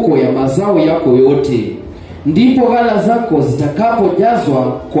malimbuko ya mazao yako yote. Ndipo ghala zako zitakapojazwa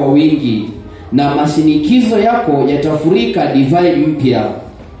kwa wingi na mashinikizo yako yatafurika divai mpya.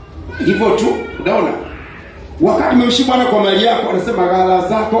 Hivyo tu, unaona? Wakati umemheshimu Bwana kwa mali yako, anasema ghala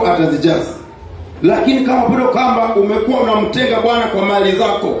zako atazijaza. Lakini kama bado kama umekuwa unamtenga Bwana kwa mali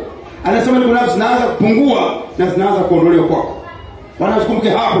zako, anasema ni kuna zinaanza kupungua na zinaanza kuondolewa kwako. Bwana usikumbuke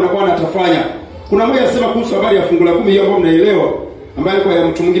hapo na Bwana atafanya. Kuna mmoja anasema kuhusu habari ya fungu la 10 hiyo ambayo mnaelewa, ambayo ilikuwa ya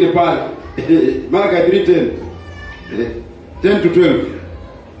mtu mwingine pale. Marka 3:10. 10 to 12.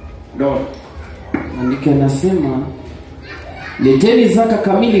 Ndio. Andiko nasema, leteni zaka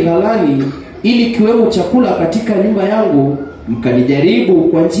kamili ghalani ili kiwemo chakula katika nyumba yangu, mkanijaribu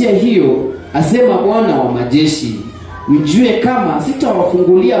kwa njia hiyo, asema Bwana wa majeshi. Mjue kama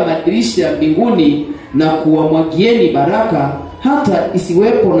sitawafungulia madirisha ya mbinguni na kuwamwagieni baraka hata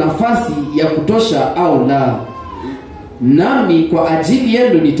isiwepo nafasi ya kutosha au la. Nami kwa ajili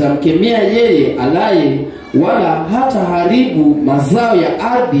yenu nitamkemea yeye alaye, wala hata haribu mazao ya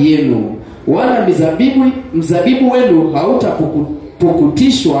ardhi yenu, wala mzabibu wenu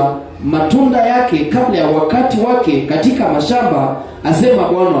hautapukutishwa matunda yake kabla ya wakati wake katika mashamba, asema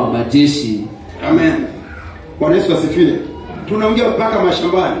Bwana wa majeshi. Amen. Bwana Yesu asifiwe. Tunaongea mpaka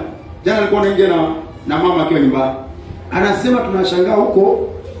mashambani. Jana nilikuwa naongea na mama akiwa nyumbani. Anasema tunashangaa huko,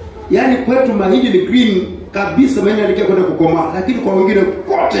 yani kwetu mahindi ni green kabisa, mahindi yalikia kwenda kukomaa, lakini kwa wengine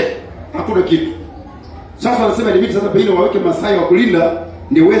kote hakuna kitu. Sasa anasema inabidi sasa pengine waweke masai wa kulinda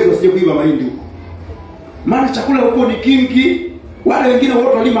ndio uwezo wasije kuiba mahindi huko. Maana chakula huko ni kingi, wale wengine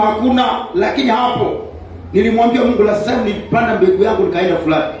wote walima hakuna, lakini hapo nilimwambia Mungu la sasa nilipanda mbegu yangu nikaenda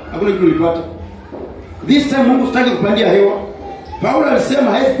fulani. Hakuna kitu nilipata. This time Mungu sitaki kupandia hewa. Paulo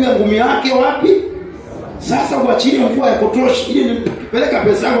alisema haikuwa ngumi yake wapi? Sasa uachilie mvua ya kutosha ili nipeleka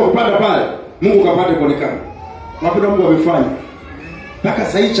pesa yangu kupanda pale. Mungu kapate kuonekana. Wapi na Mungu amefanya. Mpaka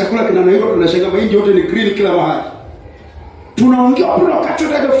sasa hii chakula kinanaiwa, tunashangaa mahindi yote ni green kila mahali. Tunaongea hapo wakati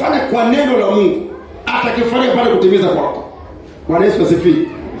tunataka kwa neno la Mungu. Atakifanya pale kutimiza kwako. Bwana Yesu asifiwe.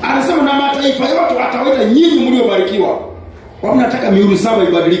 Anasema na mataifa yote atawaita nyinyi mliobarikiwa. Wapo nataka mihuri 7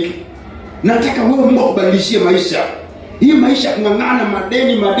 ibadilike. Nataka wewe Mungu akubadilishie maisha. Hii maisha kungangana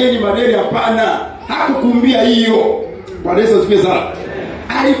madeni hapana. Hakukumbia hiyo. Bwana Yesu asifiwe sana.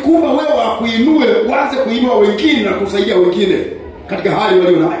 Alikuumba wewe akuinue, uanze kuinua wengine na kusaidia wengine katika hali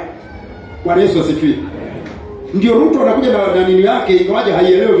walio nayo. Bwana Yesu asifiwe. Ndio Ruto anakuja na nini yake ingawaje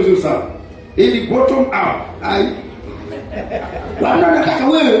haielewi vizuri sana. Ili bottom up. Wanataka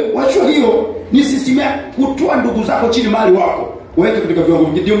wewe wachua hiyo ni system ya kutoa ndugu zako chini mahali wako. Waweke katika viwango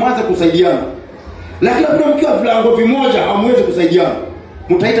vingi ndio mwanze kusaidiana. Lakini bila mkiwa vilango vimoja hamwezi kusaidiana.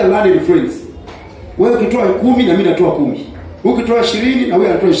 Mtaita learning friends. Wewe ukitoa 10 na mimi natoa 10. Ukitoa 20 na wewe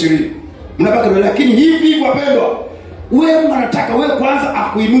unatoa 20. Mnabaki na lakini hivi wapendwa, wewe unataka wewe kwanza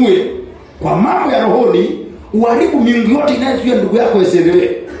akuinue kwa mambo ya rohoni, uharibu miungu yote inayozuia ndugu yako isiendelee.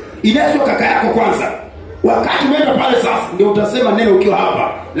 Inayozuia kaka yako kwanza. Wakati umeenda pale sasa ndio utasema neno ukiwa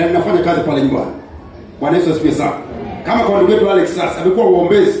hapa na ninafanya kazi pale nyumbani. Bwana Yesu asifiwe sana. Kama kwa ndugu yetu Alex sasa amekuwa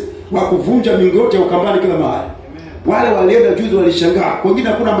uombezi wa kuvunja miungu yote ya ukambani kila mahali. Wale walienda juzi walishangaa. Kwa wengine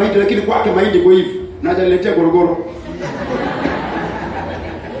hakuna mahindi lakini kwake mahindi kwa hivi. Naja niletea gorogoro.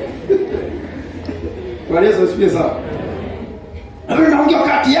 Bwana Yesu asifiwe sana. Hapo naongea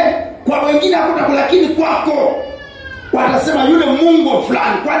wakati kwa wengine hakuna lakini kwako watasema yule Mungu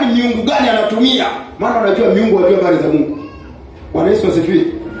fulani kwani miungu gani anatumia? Maana unajua miungu wajua habari za Mungu. Bwana Yesu asifiwe.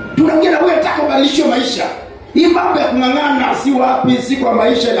 Tunaongea na wewe nataka ubadilishe maisha. Hii mambo ya kungangana si wapi si kwa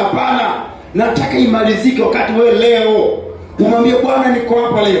maisha hapana. Nataka imalizike wakati wewe leo umwambie Bwana niko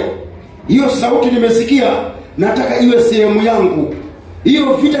hapa leo. Hiyo sauti nimesikia nataka iwe sehemu yangu.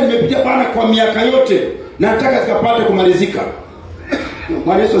 Hiyo vita nimepitia Bwana kwa miaka yote nataka zikapate kumalizika.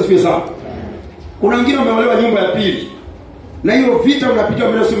 Bwana Yesu asifiwe sana. Kuna wengine wameolewa nyumba ya pili. Na hiyo vita unapitia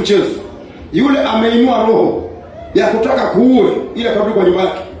mbele si mchezo. Yule ameinua roho ya kutaka kuue ile kabla kwa nyumba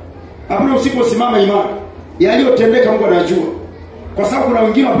yake. Hapo usiposimama imara yaliyotendeka Mungu anajua. Kwa sababu kuna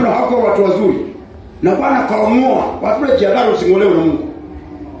wengine ambao hawako watu wazuri. Na Bwana kaongoa watu wa jihadhari usingolewe na Mungu.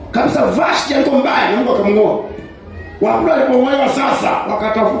 Kabisa Vashti alikuwa mbaya na Mungu akamngoa. Watu walipoelewa sasa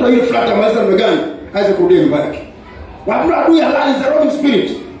wakatafuta ile flat ambayo ni gani aweze kurudi nyumba yake. Watu adui halali za wrong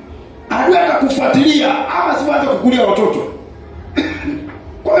spirit. Adui atakufuatilia ama siwaanze kukulia watoto.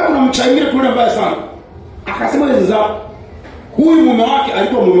 Kwa hiyo kuna mchaimire kule mbaya sana. Akasema hizo huyu mume wake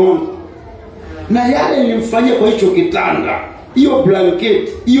alikuwa mume wangu. Na yale nilimfanyia kwa hicho kitanda, hiyo blanket,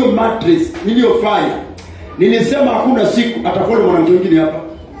 hiyo mattress niliyofanya. Nilisema hakuna siku atafollow mwanamke mwingine hapa.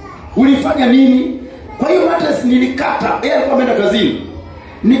 Ulifanya nini? Kwa hiyo mattress nilikata, yeye alikuwa ameenda kazini.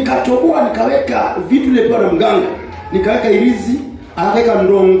 Nikatoboa nikaweka vitu nilipewa na mganga. Nikaweka irizi, akaweka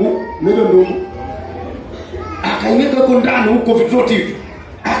ndongo, unajua ndongo. Akaiweka huko ndani huko vitu vyote hivyo.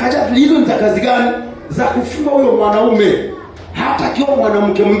 Akaja hizo ni za kazi gani? Za kufunga huyo mwanaume. Hata kiwa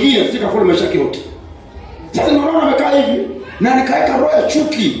mwanamke mwingine sitafollow maisha yake yote. Sasa naona amekaa hivi na nikaweka roho ya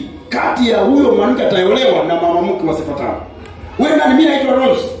chuki kati ya huyo mwanamke ataolewa na mama mke wasipatana. Wewe nani? Mimi naitwa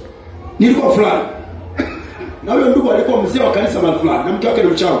Rose. Nilikuwa fulani. Na huyo ndugu alikuwa mzee wa kanisa mahali fulani na mke wake ni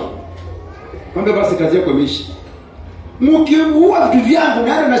mchawi. Kwambia basi kazi yako imeisha. Mkiua vitu vyangu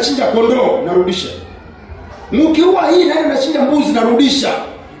na nachinja kondoo narudisha. Mkiua hii na nachinja mbuzi narudisha.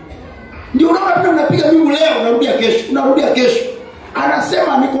 Ndio unaona pia unapiga Mungu leo unarudia kesho, unarudia kesho.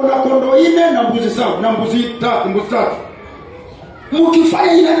 Anasema niko na kondoo 4 na mbuzi zangu na mbuzi 3.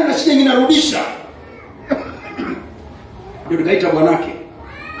 Mkifanya hii na nachinja nyingine narudisha. Ndio nikaita bwanake.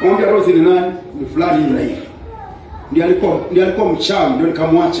 Kamwambia Rose ni nani? Ni fulani hivi na hivi. Ndio alikuwa mchawi, ndio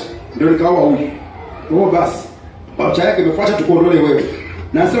nikamwacha. Ndio nikaoa huyu. Oh basi. Bacha yake imefuata tukuondole wewe.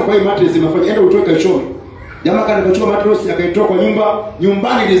 Na sasa kwa hiyo mattress imefanya enda utoe kaishoni. Jamaa kana kachukua mattress akaitoa kwa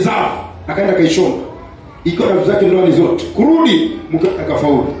nyumbani reserve. Akaenda kaishoni. Iko na vitu zake ndani zote. Kurudi mke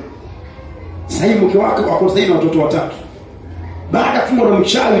akafaulu. Sasa hivi mke wake wako sasa na watoto 3. Baada ya kufunga na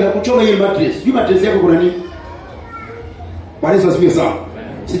mchawi na kuchoma ile mattress. Juu mattress yako kuna nini? Bwana Yesu asifiwe sana.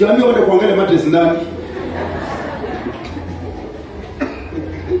 Sijawaambia uende kuangalia mattress ndani.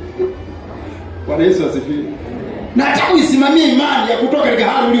 Bwana Yesu asifiwe. Nataka usimamie imani ya kutoka katika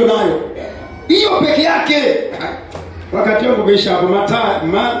hali ulio nayo. Hiyo peke yake. Wakati wangu umeisha hapo.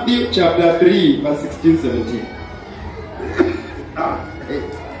 Matthew chapter 3 verse 16-17.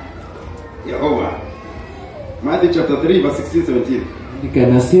 Yehova. Matthew chapter 3 verse 16-17.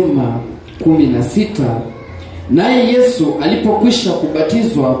 Nikanasema 16. Naye Yesu alipokwisha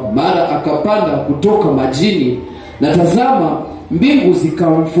kubatizwa mara akapanda kutoka majini, na tazama mbingu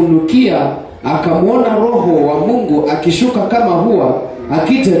zikamfunukia, akamwona Roho wa Mungu akishuka kama hua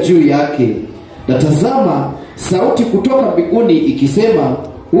akija juu yake. Na tazama sauti kutoka mbinguni ikisema,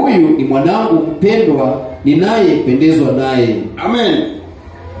 huyu ni mwanangu mpendwa ninayependezwa naye. Amen.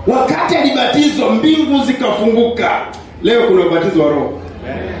 Wakati alibatizwa mbingu zikafunguka. Leo kuna ubatizo wa Roho.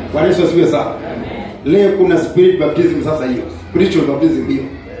 Bwana Yesu asifiwe sana. Leo kuna spirit baptism sasa hiyo. Spiritual baptism hiyo.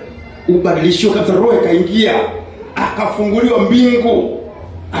 Ubadilisho kabisa, roho ikaingia, akafunguliwa mbingu.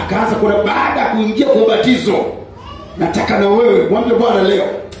 Akaanza kuna baada ya kuingia kwa ubatizo. Nataka na wewe mwambie Bwana leo,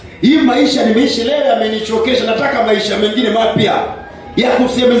 hii maisha nimeishi leo yamenichokesha, nataka maisha mengine mapya. ya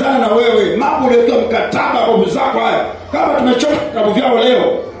kusemezana na wewe, mambo uliyotoa mkataba babu zako haya. Kama tumechoma vitabu vyao leo,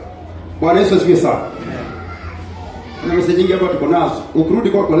 Bwana Yesu asifiwe sana. Na message nyingi hapa tuko nazo. Ukirudi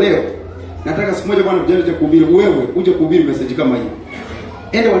kwako leo, nataka siku moja Bwana uje kuhubiri, wewe uje kuhubiri message kama hiyo.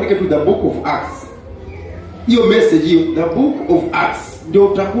 Enda uandike tu the book of Acts. Hiyo message hiyo, the book of Acts, ndio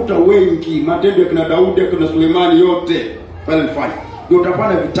utakuta wengi matendo ya kina Daudi, kina Sulemani yote pale mfanya. Ndio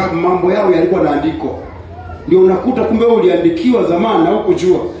utapata vitabu, mambo yao yalikuwa naandiko. Ndio unakuta kumbe wewe uliandikiwa zamani na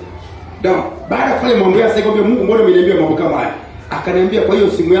hukujua. Ndio baada ya kufanya mambo yake sasa, Mungu mbona umeniambia mambo kama haya? Akaniambia kwa hiyo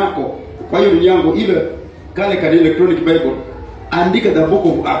simu yako, kwa hiyo ni yangu ile kale ka electronic bible, andika the book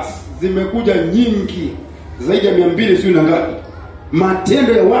of Acts. Zimekuja nyingi zaidi ya 200 sio na ngapi.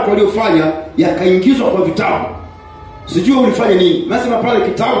 Matendo ya watu waliofanya yakaingizwa kwa vitabu. Sijui ulifanya nini. Nasema pale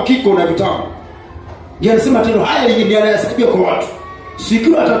kitabu kiko na vitabu. Ndio anasema matendo haya ndio yanayosaidia kwa watu.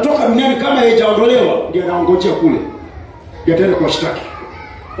 Siku atatoka duniani kama haijaondolewa, ndio anaongojea kule. Yataenda kwa shtaki.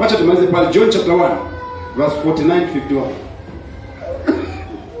 Wacha tumalize pale John chapter 1 verse 49-51.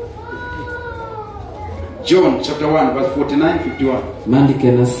 John chapter 1 verse 49-51. Maandiko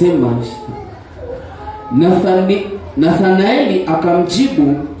yanasema, Nathanaeli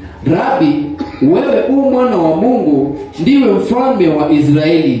akamjibu, Rabi, wewe u mwana wa Mungu, ndiwe mfalme wa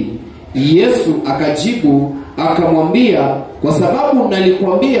Israeli. Yesu akajibu akamwambia, kwa sababu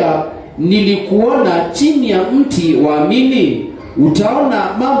nalikwambia, nilikuona chini ya mti, waamini? Utaona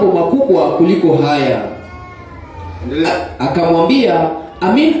mambo makubwa kuliko haya. Akamwambia,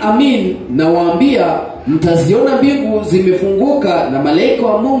 amin amin nawaambia, mtaziona mbingu zimefunguka na malaika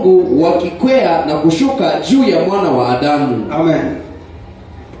wa Mungu wakikwea na kushuka juu ya mwana wa Adamu. Amen.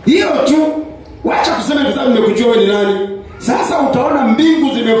 Hiyo tu, wacha kusema kwa sababu nimekujua wewe ni nani. Sasa utaona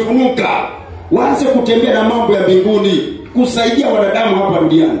mbingu zimefunuka. Waanze kutembea na mambo ya mbinguni kusaidia wanadamu hapa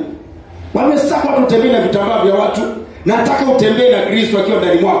duniani. Wamesaka watu kutembea na vitambaa vya watu. Nataka utembee na Kristo akiwa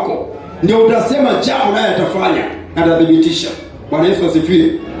ndani mwako. Ndio utasema jambo naye atafanya na atathibitisha. Bwana Yesu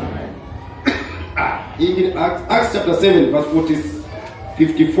asifiwe. In Acts chapter 7 verse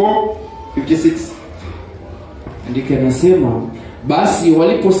 54-56. Ndike nasema, basi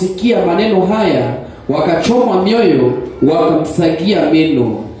waliposikia maneno haya wakachomwa mioyo, wakamsagia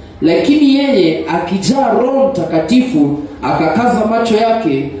meno. Lakini yeye akijaa Roho Mtakatifu akakaza macho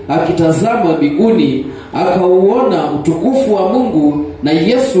yake akitazama mbinguni, akauona utukufu wa Mungu na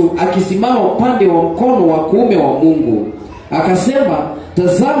Yesu akisimama upande wa mkono wa kuume wa Mungu. Akasema,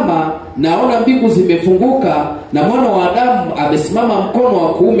 tazama, naona mbingu zimefunguka na mwana wa Adamu amesimama mkono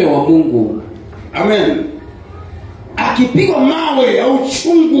wa kuume wa Mungu. Amen. Akipigwa mawe ya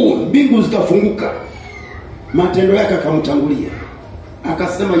uchungu, mbingu zikafunguka. Matendo yake akamtangulia.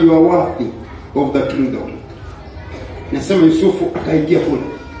 Akasema, you are worthy of the kingdom. Nasema Yusufu akaingia kule.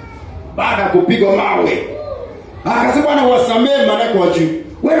 Baada ya kupigwa mawe, akasema, Bwana wasamehe manako wajui.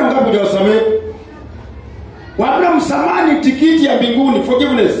 Wewe ngapi hujawasamehe? Wabna msamani tikiti ya mbinguni,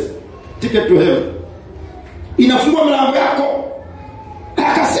 forgiveness, ticket to heaven. Inafungua mlango yako.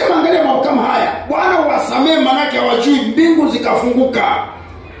 Akasema, angalia mambo kama haya. Bwana wasamehe manake hawajui, mbingu zikafunguka.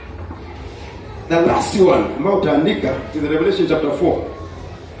 The last one ambao utaandika in the Revelation chapter 4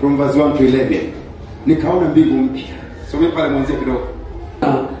 from verse 1 to 11. Nikaona mbingu mpya. Some pale mwanzo kidogo.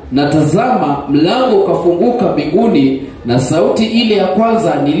 Na tazama, mlango ukafunguka mbinguni, na sauti ile ya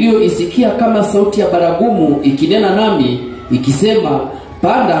kwanza niliyoisikia kama sauti ya baragumu ikinena nami ikisema,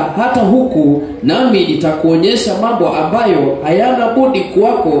 panda hata huku, nami nitakuonyesha mambo ambayo hayana budi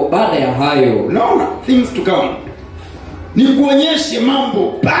kuwako baada ya hayo. Naona things to come. Nikuonyeshe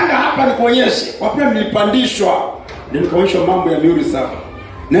mambo. Panda hapa nikuonyeshe. Wapenda nilipandishwa. Nikaonyeshwa mambo ya mihuri 7.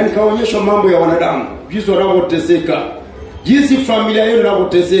 Na nikaonyeshwa mambo ya wanadamu, jinsi wanavyoteseka, jinsi familia yenu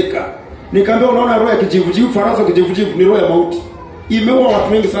inavyoteseka. Nikamwambia, unaona roho ya kijivujivu, farasa kijivujivu ni roho ya mauti. Imeua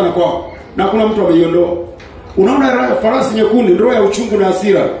watu wengi sana kwao na kuna mtu ameiondoa. Unaona roho ya farasi nyekundu, roho ya uchungu na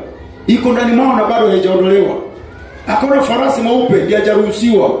hasira, iko ndani mwao na bado haijaondolewa. Akaona farasi mweupe ndiye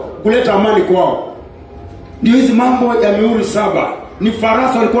hajaruhusiwa kuleta amani kwao. Ndio hizi mambo ya mihuri 7. Ni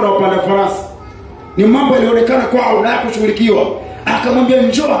farasi walikuwa wanapanda farasi. Ni mambo yalionekana kwao na kushughulikiwa. Akamwambia,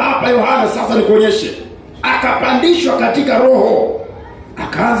 njoo hapa Yohana sasa nikuonyeshe. Akapandishwa katika roho.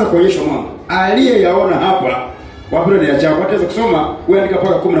 Akaanza kuonyeshwa mambo aliyeyaona hapa. Wapenda ni ajabu. Wataweza kusoma, wewe andika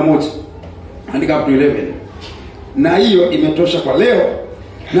mpaka 11. Andika up to 11. Na hiyo imetosha kwa leo.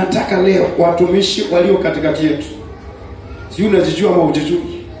 Nataka leo watumishi walio katikati yetu, si unajijua ama hujijui,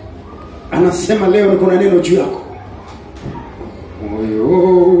 anasema leo niko na neno juu yako.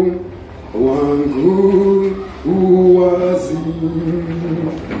 Moyo wangu uwazi,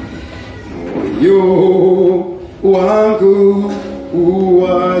 moyo wangu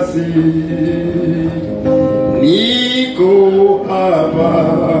uwazi, niko hapa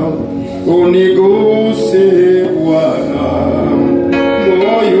uniguse Bwana,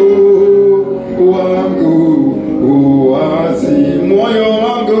 moyo wangu uwazi, moyo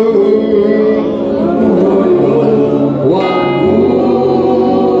wangu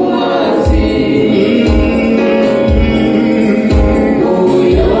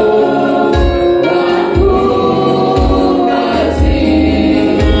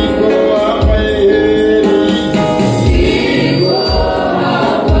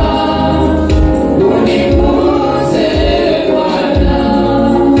Uniguse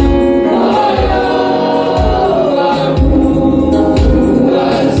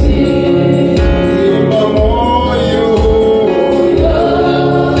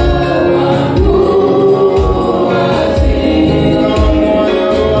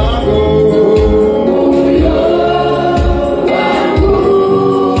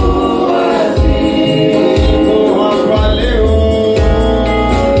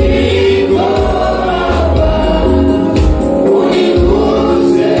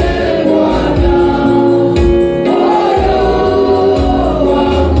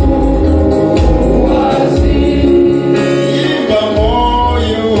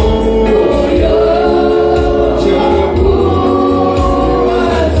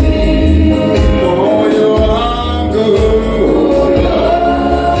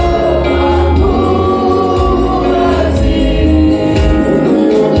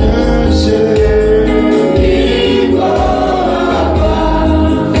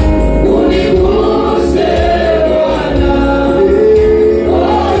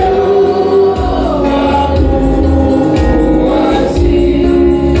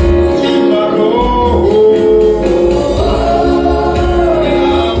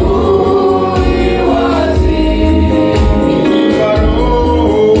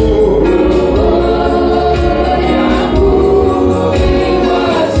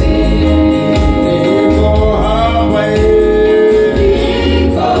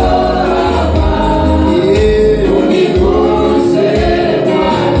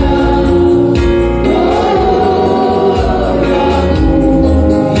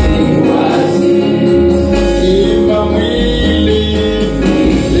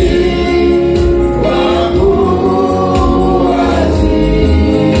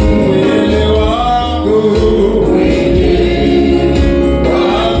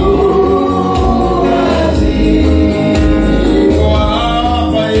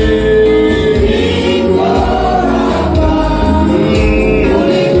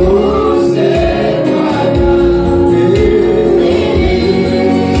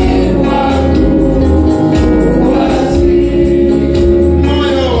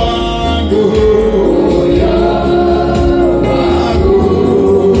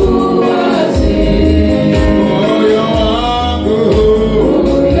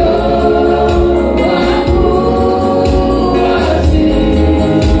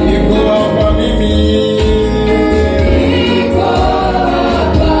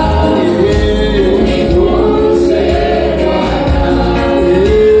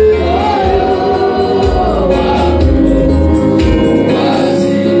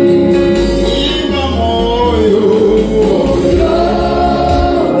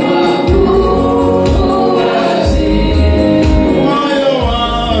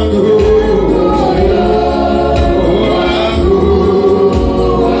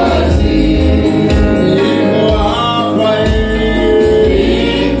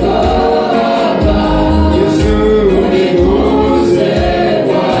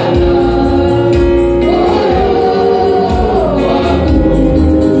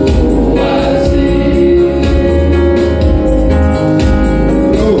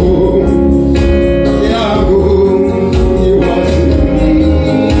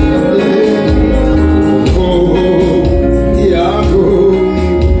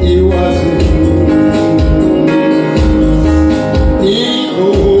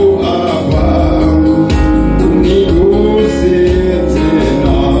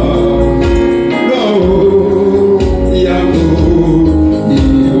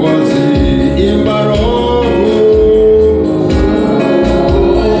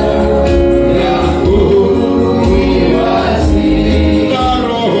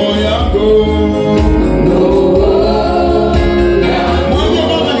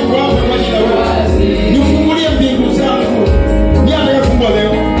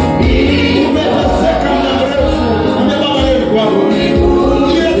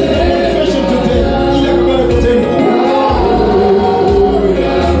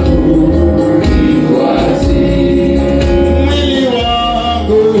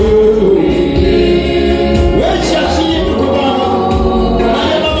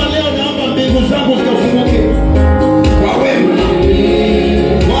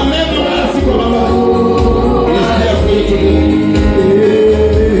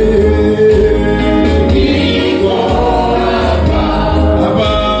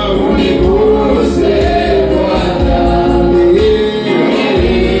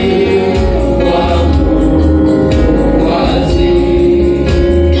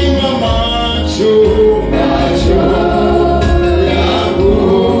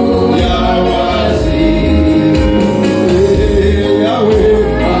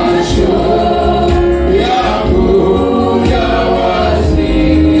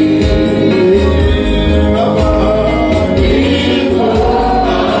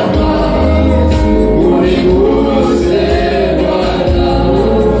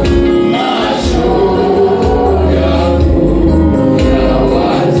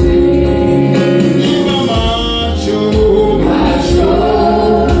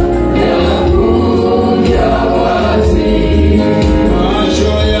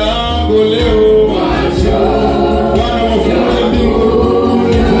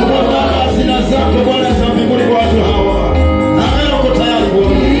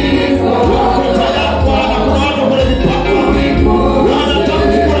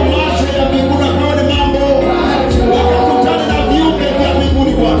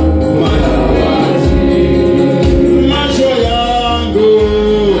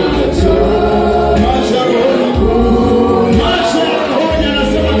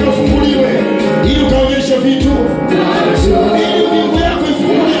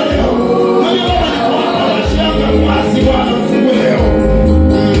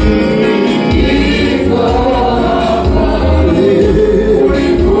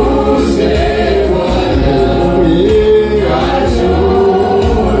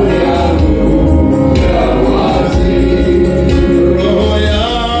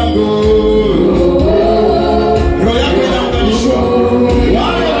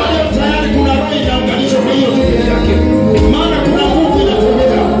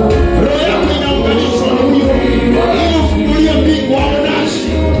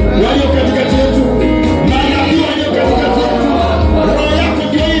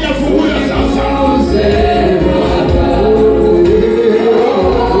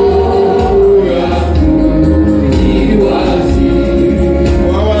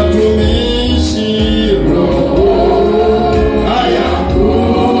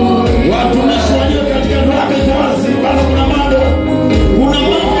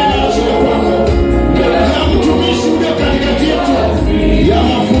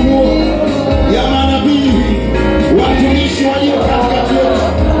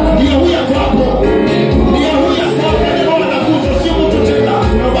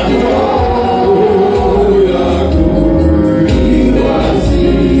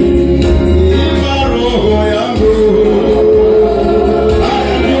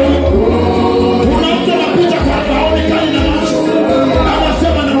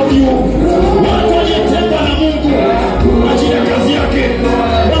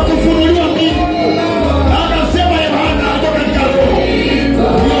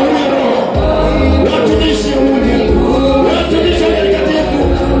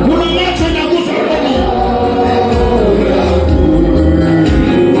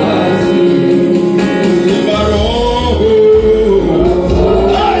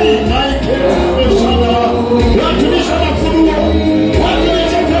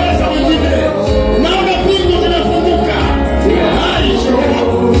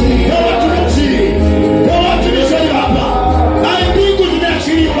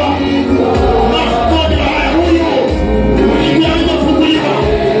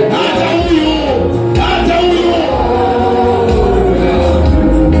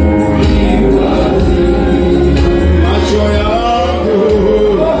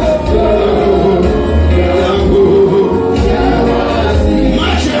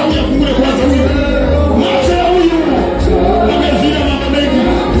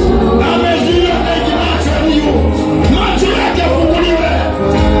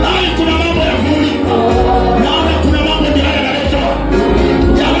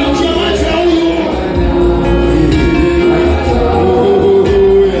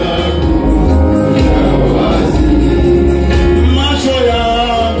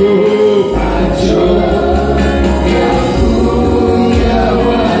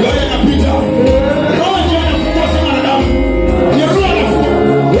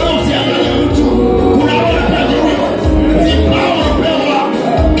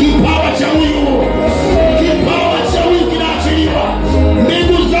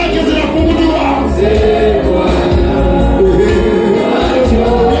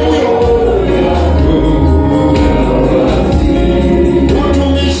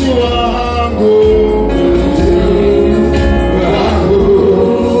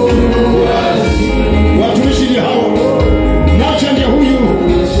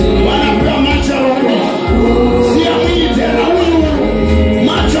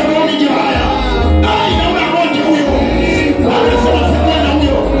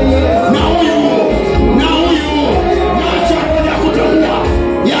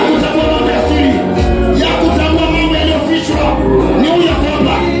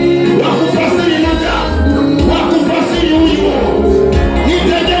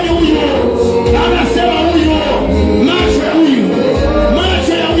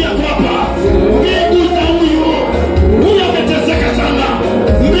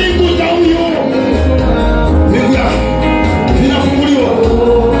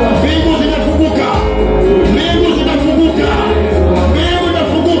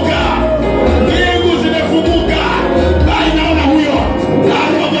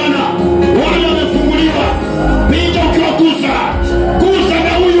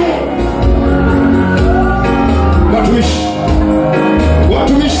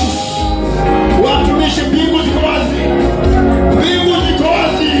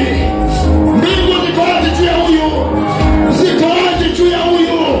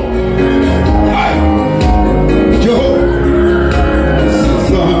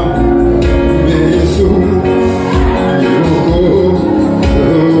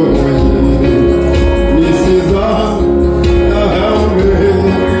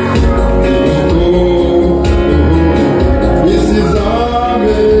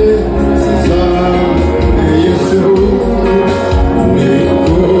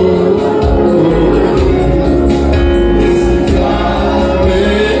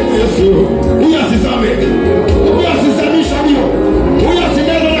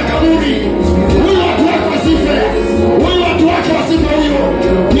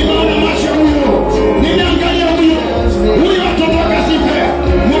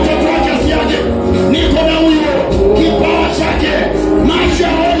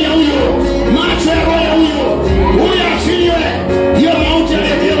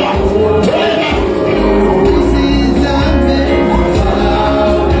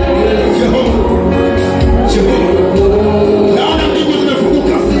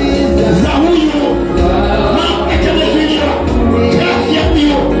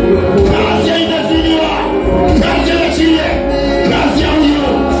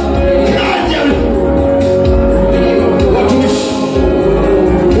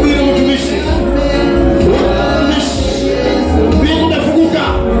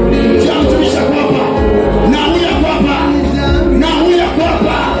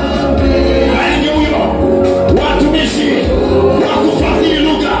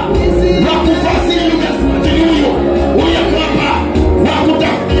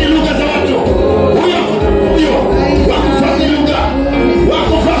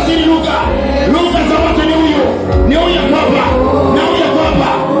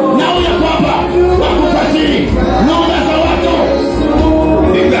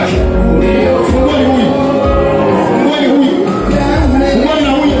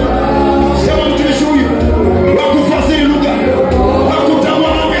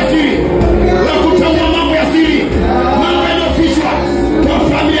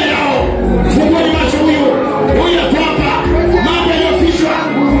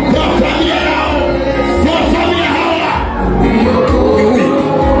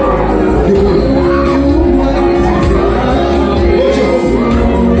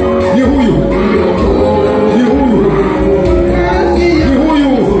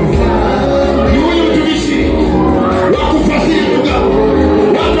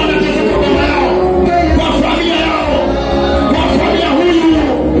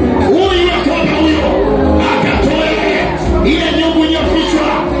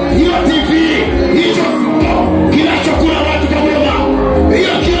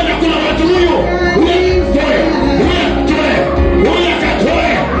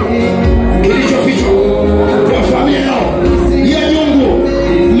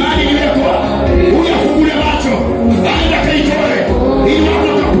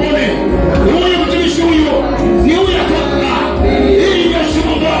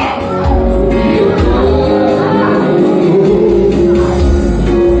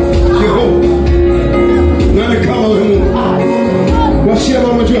Achia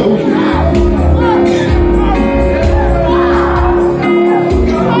mama juu ya huyu.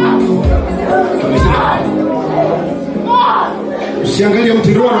 Usiangalie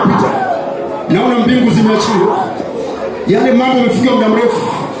mtindo unapita. Naona mbingu zimeachiliwa. Yale mambo yamefikia muda mrefu.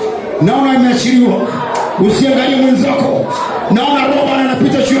 Naona imeachiliwa. Usiangalie mwenzako. Naona roho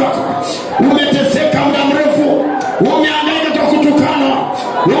anapita juu yako. Umeteseka muda mrefu. Umehangaika kwa kutukana.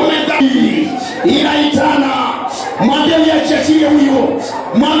 Umedhani inaitana. Mwambie uachilie huyo.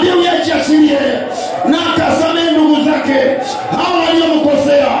 Mwambie uachilie. Na akasamehe ndugu zake. Hao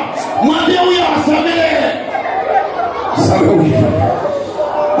waliomkosea. Mwambie huyo asamehe. Samehe.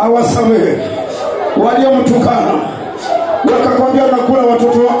 Awasamehe waliomtukana, wakakwambia unakula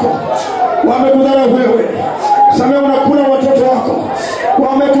watoto wako, wamekudharau wewe. Samehe, unakula watoto wako,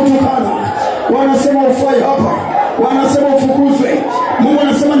 wamekutukana, wanasema ufai hapa, wanasema ufukuzwe. Mungu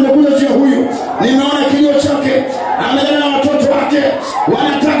anasema nimekuja juu ya huyu, nimeona kilio chake, amelala na watoto wake,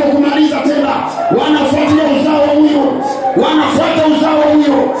 wanataka kumaliza tena, wanafuatilia uzao wa huyu, wanafuata uzao wa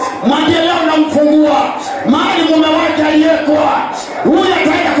huyu. Mwambie leo namfungua mahali mume wake aliyekwa. Huyu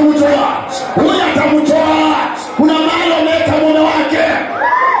ataenda kumtoa, huyu atamtoa. Kuna mahali ameweka mume wake,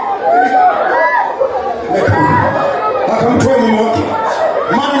 akamtoa mume wake.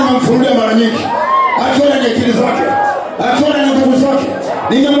 Maana nimemfungulia mara nyingi, akiona ni akili zake, akiona ni nguvu zake.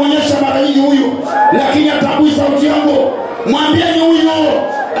 Nimemwonyesha mara nyingi huyu, lakini atabui sauti yangu. Mwambieni huyu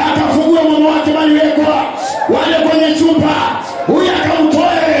akafungua mume wake aliyekwa, wale kwenye chumba. Huyu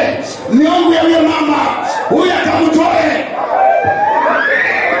akamtoe miungu ya huyo mama, huyu akamtoe.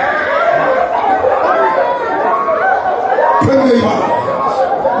 Pembe imara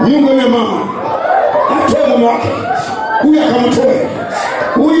miungu ya huyo mama, atoe mume wake, huyu akamtoe.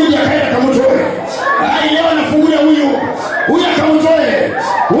 Huyu ndiye akaenda akamtoe. Ai, leo anafungulia huyu, huyu akamtoe,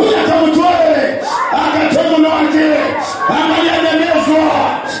 huyu akamtoe, akatoa mume wake. Angalia amemezwa,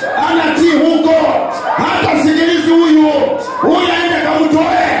 anatii huko, hata sikilizi huyu, huyu aende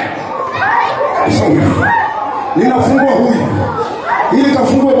akamtoe. Ninafungua huyu ili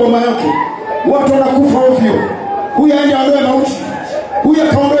kafungua boma yake. Watu wanakufa ovyo, huyu aende aondoe mauti, huyu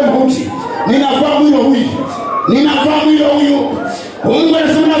akaondoe mauti. Ninavaa mwili huyu, ninavaa mwili huyu. Mungu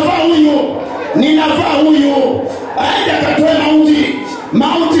anasema navaa huyu, ninavaa huyu, aende akatoe mauti,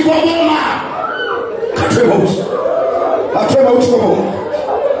 mauti kwa boma. Katoe mauti, atoe mauti kwa boma.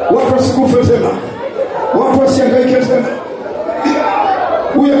 Watu wasikufe tena, watu wasihangaike tena.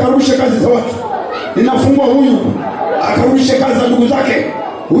 Huyu akarushe kazi za watu. Ninafungua huyu, akarushe kazi za ndugu zake.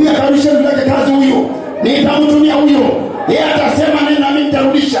 Huyu akarushe ndugu zake kazi. Huyu nitamtumia huyu, yeye atasema neno na mimi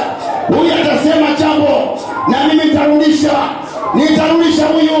nitarudisha. Huyu atasema jambo na mimi nitarudisha. Nitarudisha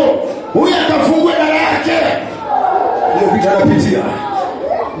huyu. Huyu akafungue dada yake. Ndio vita anapitia.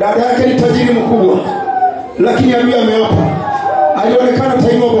 Dada yake ni tajiri mkubwa, lakini adui ameapa. Alionekana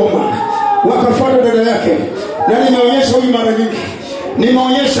taimo boma, wakafuata dada yake. Na nimeonyesha huyu mara nyingi,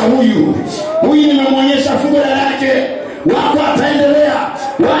 nimeonyesha huyu, nimemwonyesha fungu dada yake. Wako ataendelea,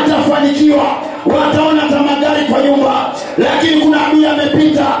 watafanikiwa, wataona tamagari kwa nyumba. Lakini kuna adui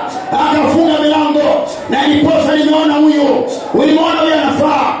amepita, akafunga milango. Na niposa nimeona huyu, ulimuona huyu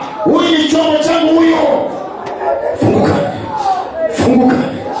anafaa, huyu ni chombo changu huyu. Funguka, funguka.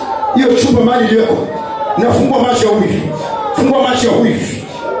 Hiyo chumba mali iliyoko, nafungua macho ya huyu, fungua macho ya huyu.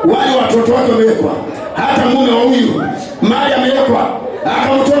 Wale watoto wake wamewekwa, hata mume wa huyu mali amewekwa,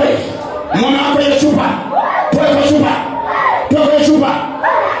 akamtoe mume wako hiyo chupa. Toa hiyo chupa, toa hiyo chupa,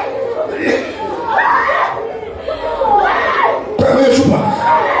 toa hiyo chupa,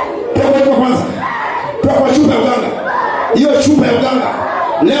 toa hiyo kwanza, toa chupa ya uganga. Hiyo chupa ya uganga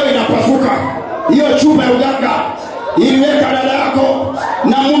leo inapasuka. Hiyo chupa ya uganga iliweka dada yako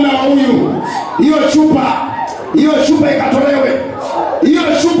na mume wa huyu. Hiyo chupa ikatolewe, hiyo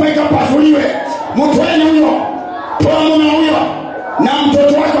chupa ikapasuliwe. Mtoeni huyo, toa mume wa huyo na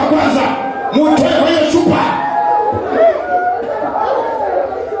mtoto wake wa kwanza, mtoe kwa hiyo chupa.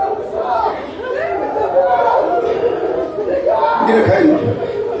 Ngine kaini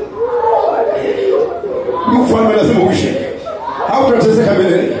mfalme lazima uishe, hautateseka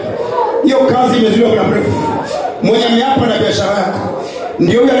milele. Hiyo kazi imezuiwa muda mrefu. Mwenye aliapa na biashara yako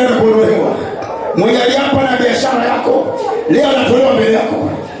ndio huyo anaenda kuondolewa. Mwenye aliapa na biashara yako leo anatolewa mbele yako.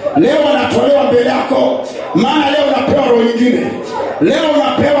 Leo anatolewa mbele yako. Maana leo unapewa roho nyingine. Leo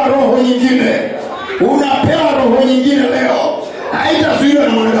unapewa roho nyingine. Unapewa roho nyingine leo. Haitazuiliwa na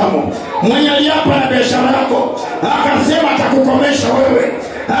mwanadamu. Mwenye aliapa na biashara yako akasema atakukomesha wewe,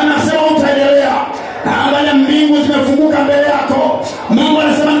 anasema utaendelea. Angalia mbingu zimefunguka mbele yako. Mungu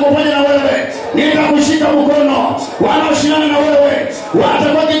anasema niko pamoja na wewe, nitakushika mkono. Wanaoshindana na wewe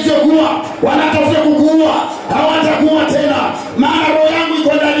watakuwa kichwa kuwa, wanatafuta kukuua, hawatakuua tena. Maana roho yangu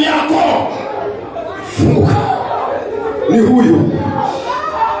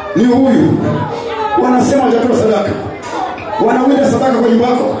hawajatoa sadaka. Wanawinda sadaka kwa nyumba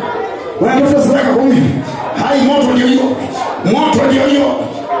yako. Wanatafuta sadaka kwa huyu. Hai, moto ndio hiyo. Moto ndio hiyo.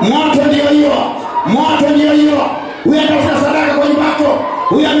 Moto ndio hiyo. Moto ndio hiyo. Huyu anatafuta sadaka kwa nyumba yako.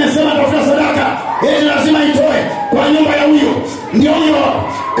 Huyu amesema atafuta sadaka. Yeye lazima itoe kwa nyumba ya huyo. Ndio hiyo.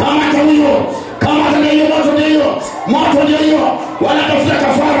 Kama hata huyo. Kama hata hiyo moto ndio hiyo. Moto ndio hiyo. Wanatafuta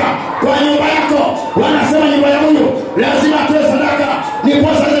kafara kwa nyumba yako. Wanasema nyumba ya huyo lazima atoe sadaka ni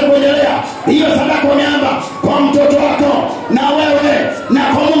posa za kuendelea. Hiyo sadaka wameamba kwa mtoto wako na wewe na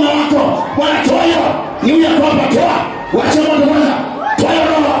kwa mume wako. Wanatoa hiyo. Ni huyo kwa hapa toa. Wacha moto kwanza. Toa hiyo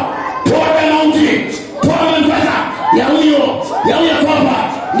roho. Toa wewe mauti. Toa wewe kwanza. Ya huyo kwa hapa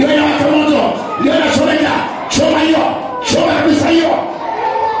ndio inawaka moto. Ndio inachomeka. Choma hiyo. Choma kabisa hiyo.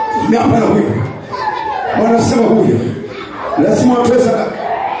 Hapana huyo. Wanasema huyo lazima atoe sadaka.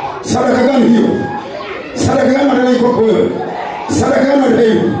 Sadaka gani hiyo? Sadaka gani wanadai kwako wewe? Sadaka gani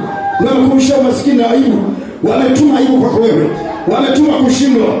wanadai? Wamekumbusha maskini na aibu. Wametuma aibu kwako wewe. Wametuma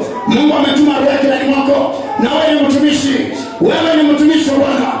kushindwa. Mungu ametuma roho yake ndani mwako. Na wewe ni mtumishi. Wewe ni mtumishi wa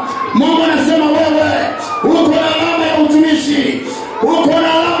Bwana. Mungu anasema wewe uko na alama ya utumishi. Uko na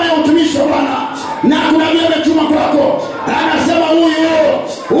alama ya utumishi wa Bwana. Na kuna mtu ametuma kwako. Anasema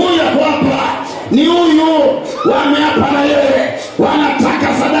huyu hapa ni huyu. Wameapa na yeye. Wanataka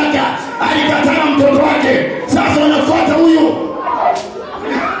sadaka. Alikataa mtoto wake. Sasa wanafuata huyu.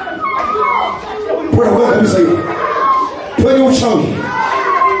 Kwa kabisa hiyo. Kwenye uchawi.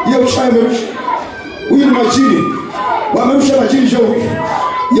 Hiyo uchawi amerusha. Huyu ni majini. Wamerusha majini juu huyu.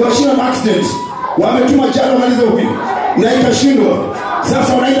 Yoshina na accident. Wametuma jana maliza huyu. Na ikashindwa.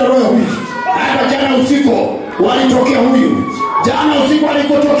 Sasa wanaenda roho huyu. Hata jana usiku walitokea huyu. Jana usiku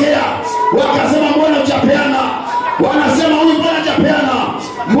walikotokea. Wakasema mbona hujapeana? Wanasema huyu mbona hajapeana?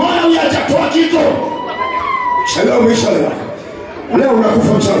 Mbona huyu hajatoa kitu? Shala umeisha leo. Leo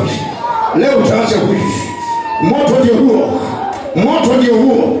unakufa mchawi. Leo utaacha huyu. Moto ndio huo. Moto ndio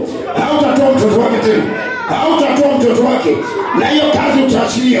huo. Hautatoa mtoto wake tena. Hautatoa mtoto wake. Na hiyo kazi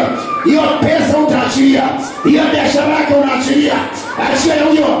utaachilia. Hiyo pesa utaachilia. Hiyo biashara yake unaachilia. Achia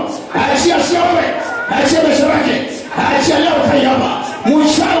huyo. Achia wewe. Achia biashara yake. Achia leo kayaba.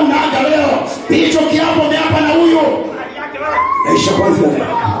 Mwisho unaaga leo. Hicho kiapo umeapa na huyo. Aisha kwanza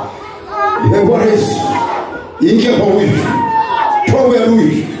leo. Bwana Yesu. Ingia kwa huyu. Toa ya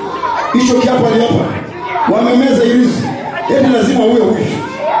huyu. Hicho kiapo aliapa. Wamemeza irizi. Eti lazima huyo.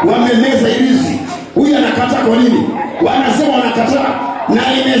 Wamemeza irizi. Huyu anakataa kwa nini? Wanasema wanakataa na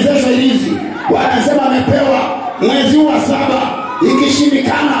alimezeshwa irizi. Wanasema amepewa mwezi wa 7.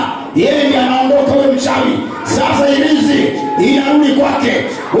 Ikishindikana yeye ndiye anaondoka huyo mchawi. Sasa irizi inarudi kwake.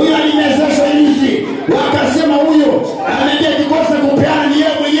 Huyu alimezeshwa irizi. Wakasema huyo anaendea kikosa kupeana ni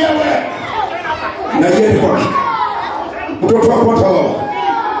yeye mwenyewe. Na yeye kwake. Mtoto wako atawao.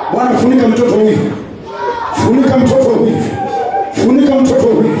 Bwana funika mtoto huyu. Funika mtoto huyu. Funika mtoto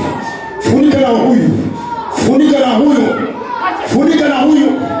huyu. Funika na huyu. Funika na huyu. Funika na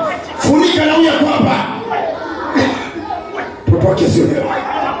huyu. Funika na huyu hapa. Mtoto wake sio leo.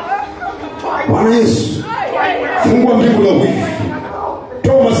 Bwana Yesu. Fungua mbingu la huyu.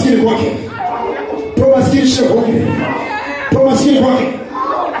 Toa maskini kwake. Toa maskini sheko huyu. Toa maskini kwake.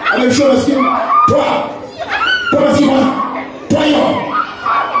 Amemshua maskini. Toa. Toa maskini kwake. Toa hiyo.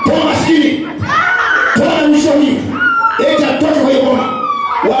 Toa maskini. Toa mwisho huyu. Eti atoke kwa hiyo boma.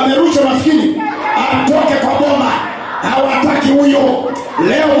 Wamerusha maskini. Atoke kwa boma. Hawataki huyo.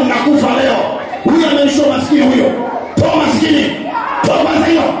 Leo unakufa leo. Huyo amerusha maskini huyo. Toa maskini. Toa kwanza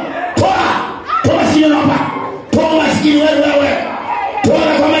hiyo. Toa. Toa maskini hapa. Toa maskini wewe.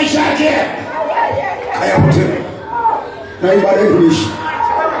 Toa kwa maisha yake. Haya pote. Na ibada iliisha.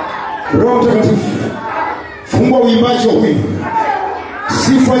 Roho Mtakatifu. Fungua uimbaji wa huyu.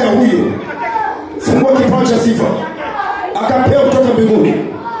 Sifa ya huyu. Fungua kipawa cha sifa. Akapewa kutoka mbinguni.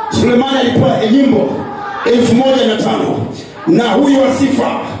 Sulemani alipewa nyimbo 1005. Na huyu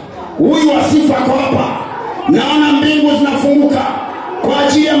wa sifa kwa hapa. Naona mbingu zinafunguka kwa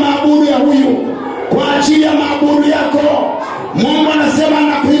ajili ya maabudu ya huyu. Kwa ajili ya maabudu yako. Mungu anasema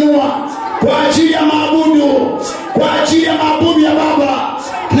anakuinua kwa ajili ya maabudu. Kwa ajili ya maabudu ya Baba.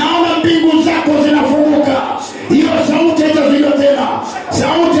 Naona mbingu zako zinafunguka. Hiyo sauti haitazuiwa tena.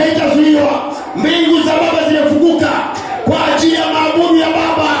 Sauti haitazuiwa. Mbingu za Baba zimefunguka kwa ajili ya maabudu ya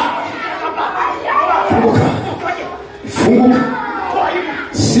Baba. Funguka. Funguka.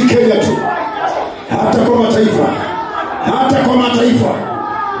 Si Kenya tu. Hata kwa mataifa. Hata kwa mataifa.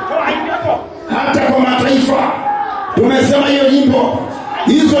 Hata kwa mataifa. Tumesema hiyo nyimbo.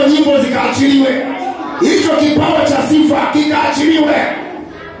 Hizo nyimbo zikaachiliwe. Hicho kipawa cha sifa kikaachiliwe.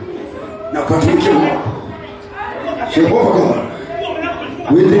 Na kwa tumikia Jehovah God,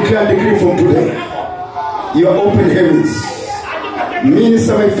 we declare and decree from today. your open heavens.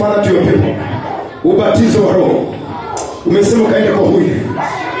 Minister my Father to your people. Ubatizo wa Roho. Umesema kaenda kwa huyu.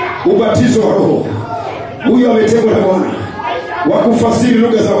 Ubatizo wa Roho. Huyu ametengwa na Bwana. Wakufasiri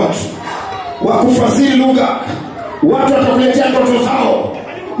lugha za watu. Wakufasiri lugha. Watu watakuletea ndoto zao.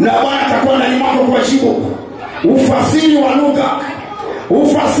 Na Bwana atakuwa ndani mwako kuwajibu. Ufasiri wa lugha.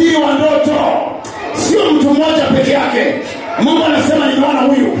 Ufasiri wa ndoto. Sio mtu mmoja peke yake. Mungu anasema nimeona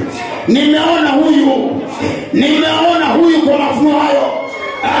huyu. Nimeona huyu. Nimeona huyu kwa mafunuo hayo.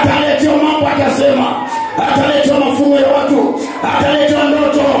 Ataletea mambo atasema. Ataletea mafunuo ya watu. Ataletea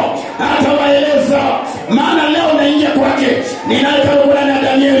ndoto. Atawaeleza. Maana leo naingia kwake. Ninaleta roho ndani ya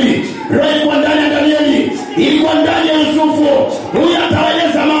Danieli. Roho ilikuwa ndani ya Danieli. Ilikuwa ndani ya Yusufu. Huyu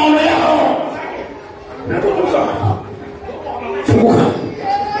atawaeleza maono yao. Funguka.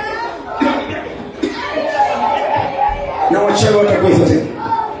 Na wachawi watakweza tena.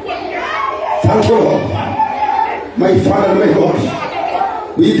 Thank you, Lord. My Father and my God,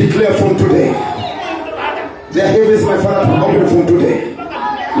 we declare from today, the heavens, my Father, to open from today.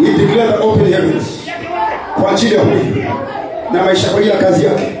 We declare the open heavens. Kwa ajili ya huyu na maisha, kwa ajili ya kazi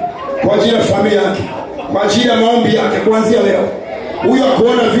yake, kwa ajili ya familia yake, kwa ajili ya maombi yake kuanzia leo. Huyu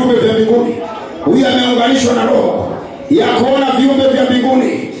akuona viumbe vya mbinguni. Huyu ameunganishwa na roho ya kuona viumbe vya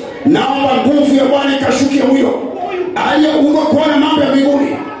mbinguni. Naomba nguvu ya Bwana ikashukie huyo aliyeungwa kuona mambo ya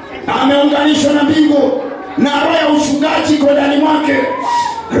mbinguni. Ameunganishwa na mbingu, na roho ya uchungaji kwa ndani mwake.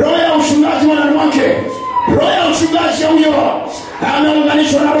 Roho ya uchungaji kwa ndani mwake. Roho ya uchungaji huyo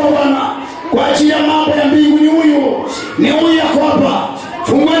ameunganishwa na roho Bwana kwa ajili ya mambo ya mbingu. Ni huyu, ni huyu yako hapa.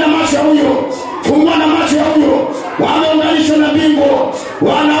 Fungua na macho ya huyo. Fungua na macho ya huyo. Wameunganishwa na mbingu,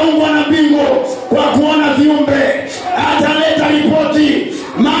 wanaungwa na mbingu kwa kuona viumbe. Ataleta ripoti,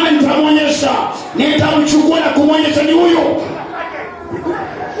 maana nitamwonyesha, nitamchukua na kumwonyesha ni huyu.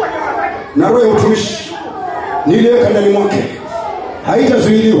 Na roho ya utumishi niliweka ndani mwake.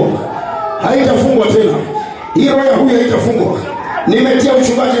 Haitazuiliwa, haitafungwa tena. Hii roho ya huyu haitafungwa. Nimetia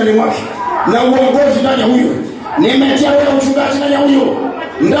uchungaji ndani mwake na uongozi ndani ya huyu. Nimetia roho ya uchungaji ndani ya huyu.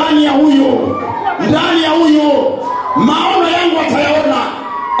 Ndani ya huyu. Ndani ya huyu. Maono yangu atayaona.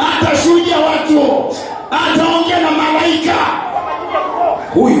 Atashuhudia watu. Ataongea na malaika.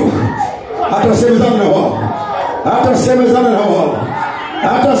 Huyu atasemezana na wao. Atasemezana na wao.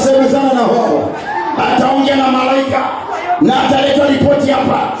 Atasemezana na wao. Ataongea na malaika. Na ataleta ripoti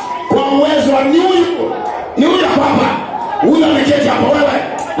hapa kwa uwezo wa ni huyu. Ni huyu hapa. Huyu ameketi hapa wewe.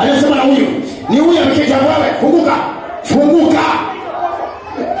 Anasema na huyu. Ni huyu ameketi hapa wewe. Funguka. Funguka.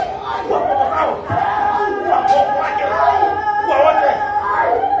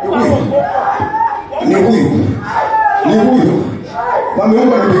 Ni huyu. Ni huyu.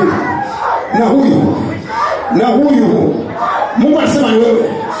 Wameomba na mbingu. Na huyu. Na huyu. Mungu anasema ni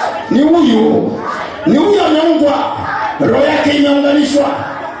wewe. Ni huyu. Ni huyu ameungwa. Roho yake imeunganishwa.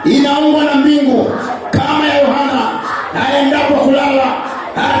 Inaungwa na mbingu. Kama ya Yohana aendapo kulala,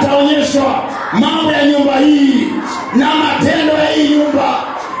 ataonyeshwa mambo ya nyumba hii na matendo ya hii nyumba.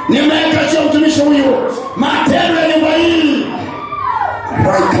 Nimeweka cha utumishi huyu matendo ya nyumba hii.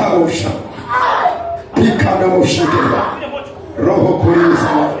 Raikabosha pikana moshikenda roho kuliza.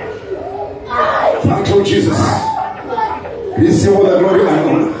 Thank you, Jesus. Receive all the glory and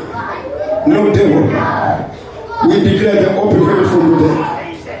honor. No devil. We declare the open heaven from today.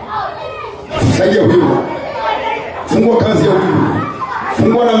 Saidia huyu. Fungua kazi ya huyu.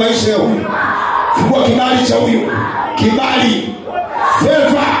 Fungua na maisha ya huyu. Fungua kibali cha huyu. Kibali.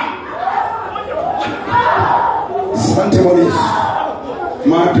 Favor. Asante Bwana Yesu.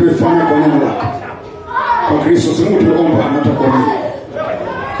 Maana tumefanya kwa neno lako. Kwa Kristo Mungu tunaomba na tukuamini.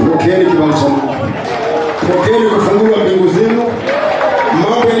 Pokeeni kibali cha Mungu. Pokeeni kufungua mbingu zenu.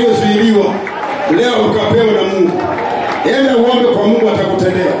 Mambo yaliyozuiliwa leo ukapewa na Mungu. Enda uombe kwa Mungu,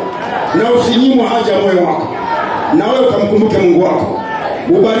 atakutendea. Na usinyimwe haja ya moyo wako. Na wewe ukamkumbuke Mungu wako.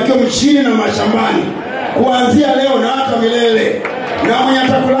 Ubarikiwe mchini na mashambani kuanzia leo na hata milele. Na mwenye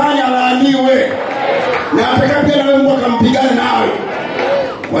atakulaani alaaniwe. Na atakapia na wewe Mungu akampigane nawe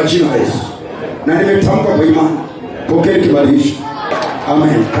kwa jina la Yesu. Na nimetamka kwa imani. Pokea kibali hicho.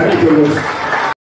 Amen. Karibu kiongozi.